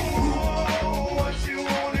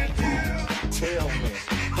 Tell me,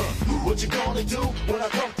 what you gonna do when I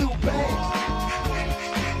come through, bang?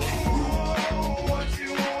 What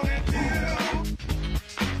you wanna do?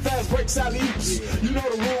 Fast breaks, alley-oops, you know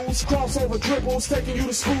the rules. Crossover dribbles, taking you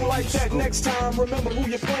to school like that. Next time, remember who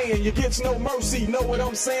you're playing. You get no mercy, know what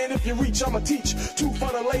I'm saying? If you reach, I'ma teach. 2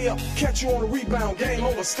 for the layup, catch you on a rebound. Game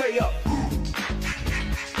over, stay up.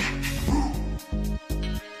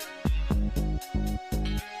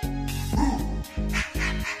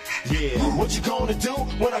 Yeah, what you gonna do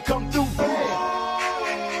when I come through, bang?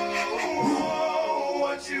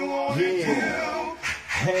 What you wanna do?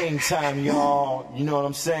 Hang time, y'all. You know what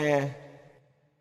I'm saying?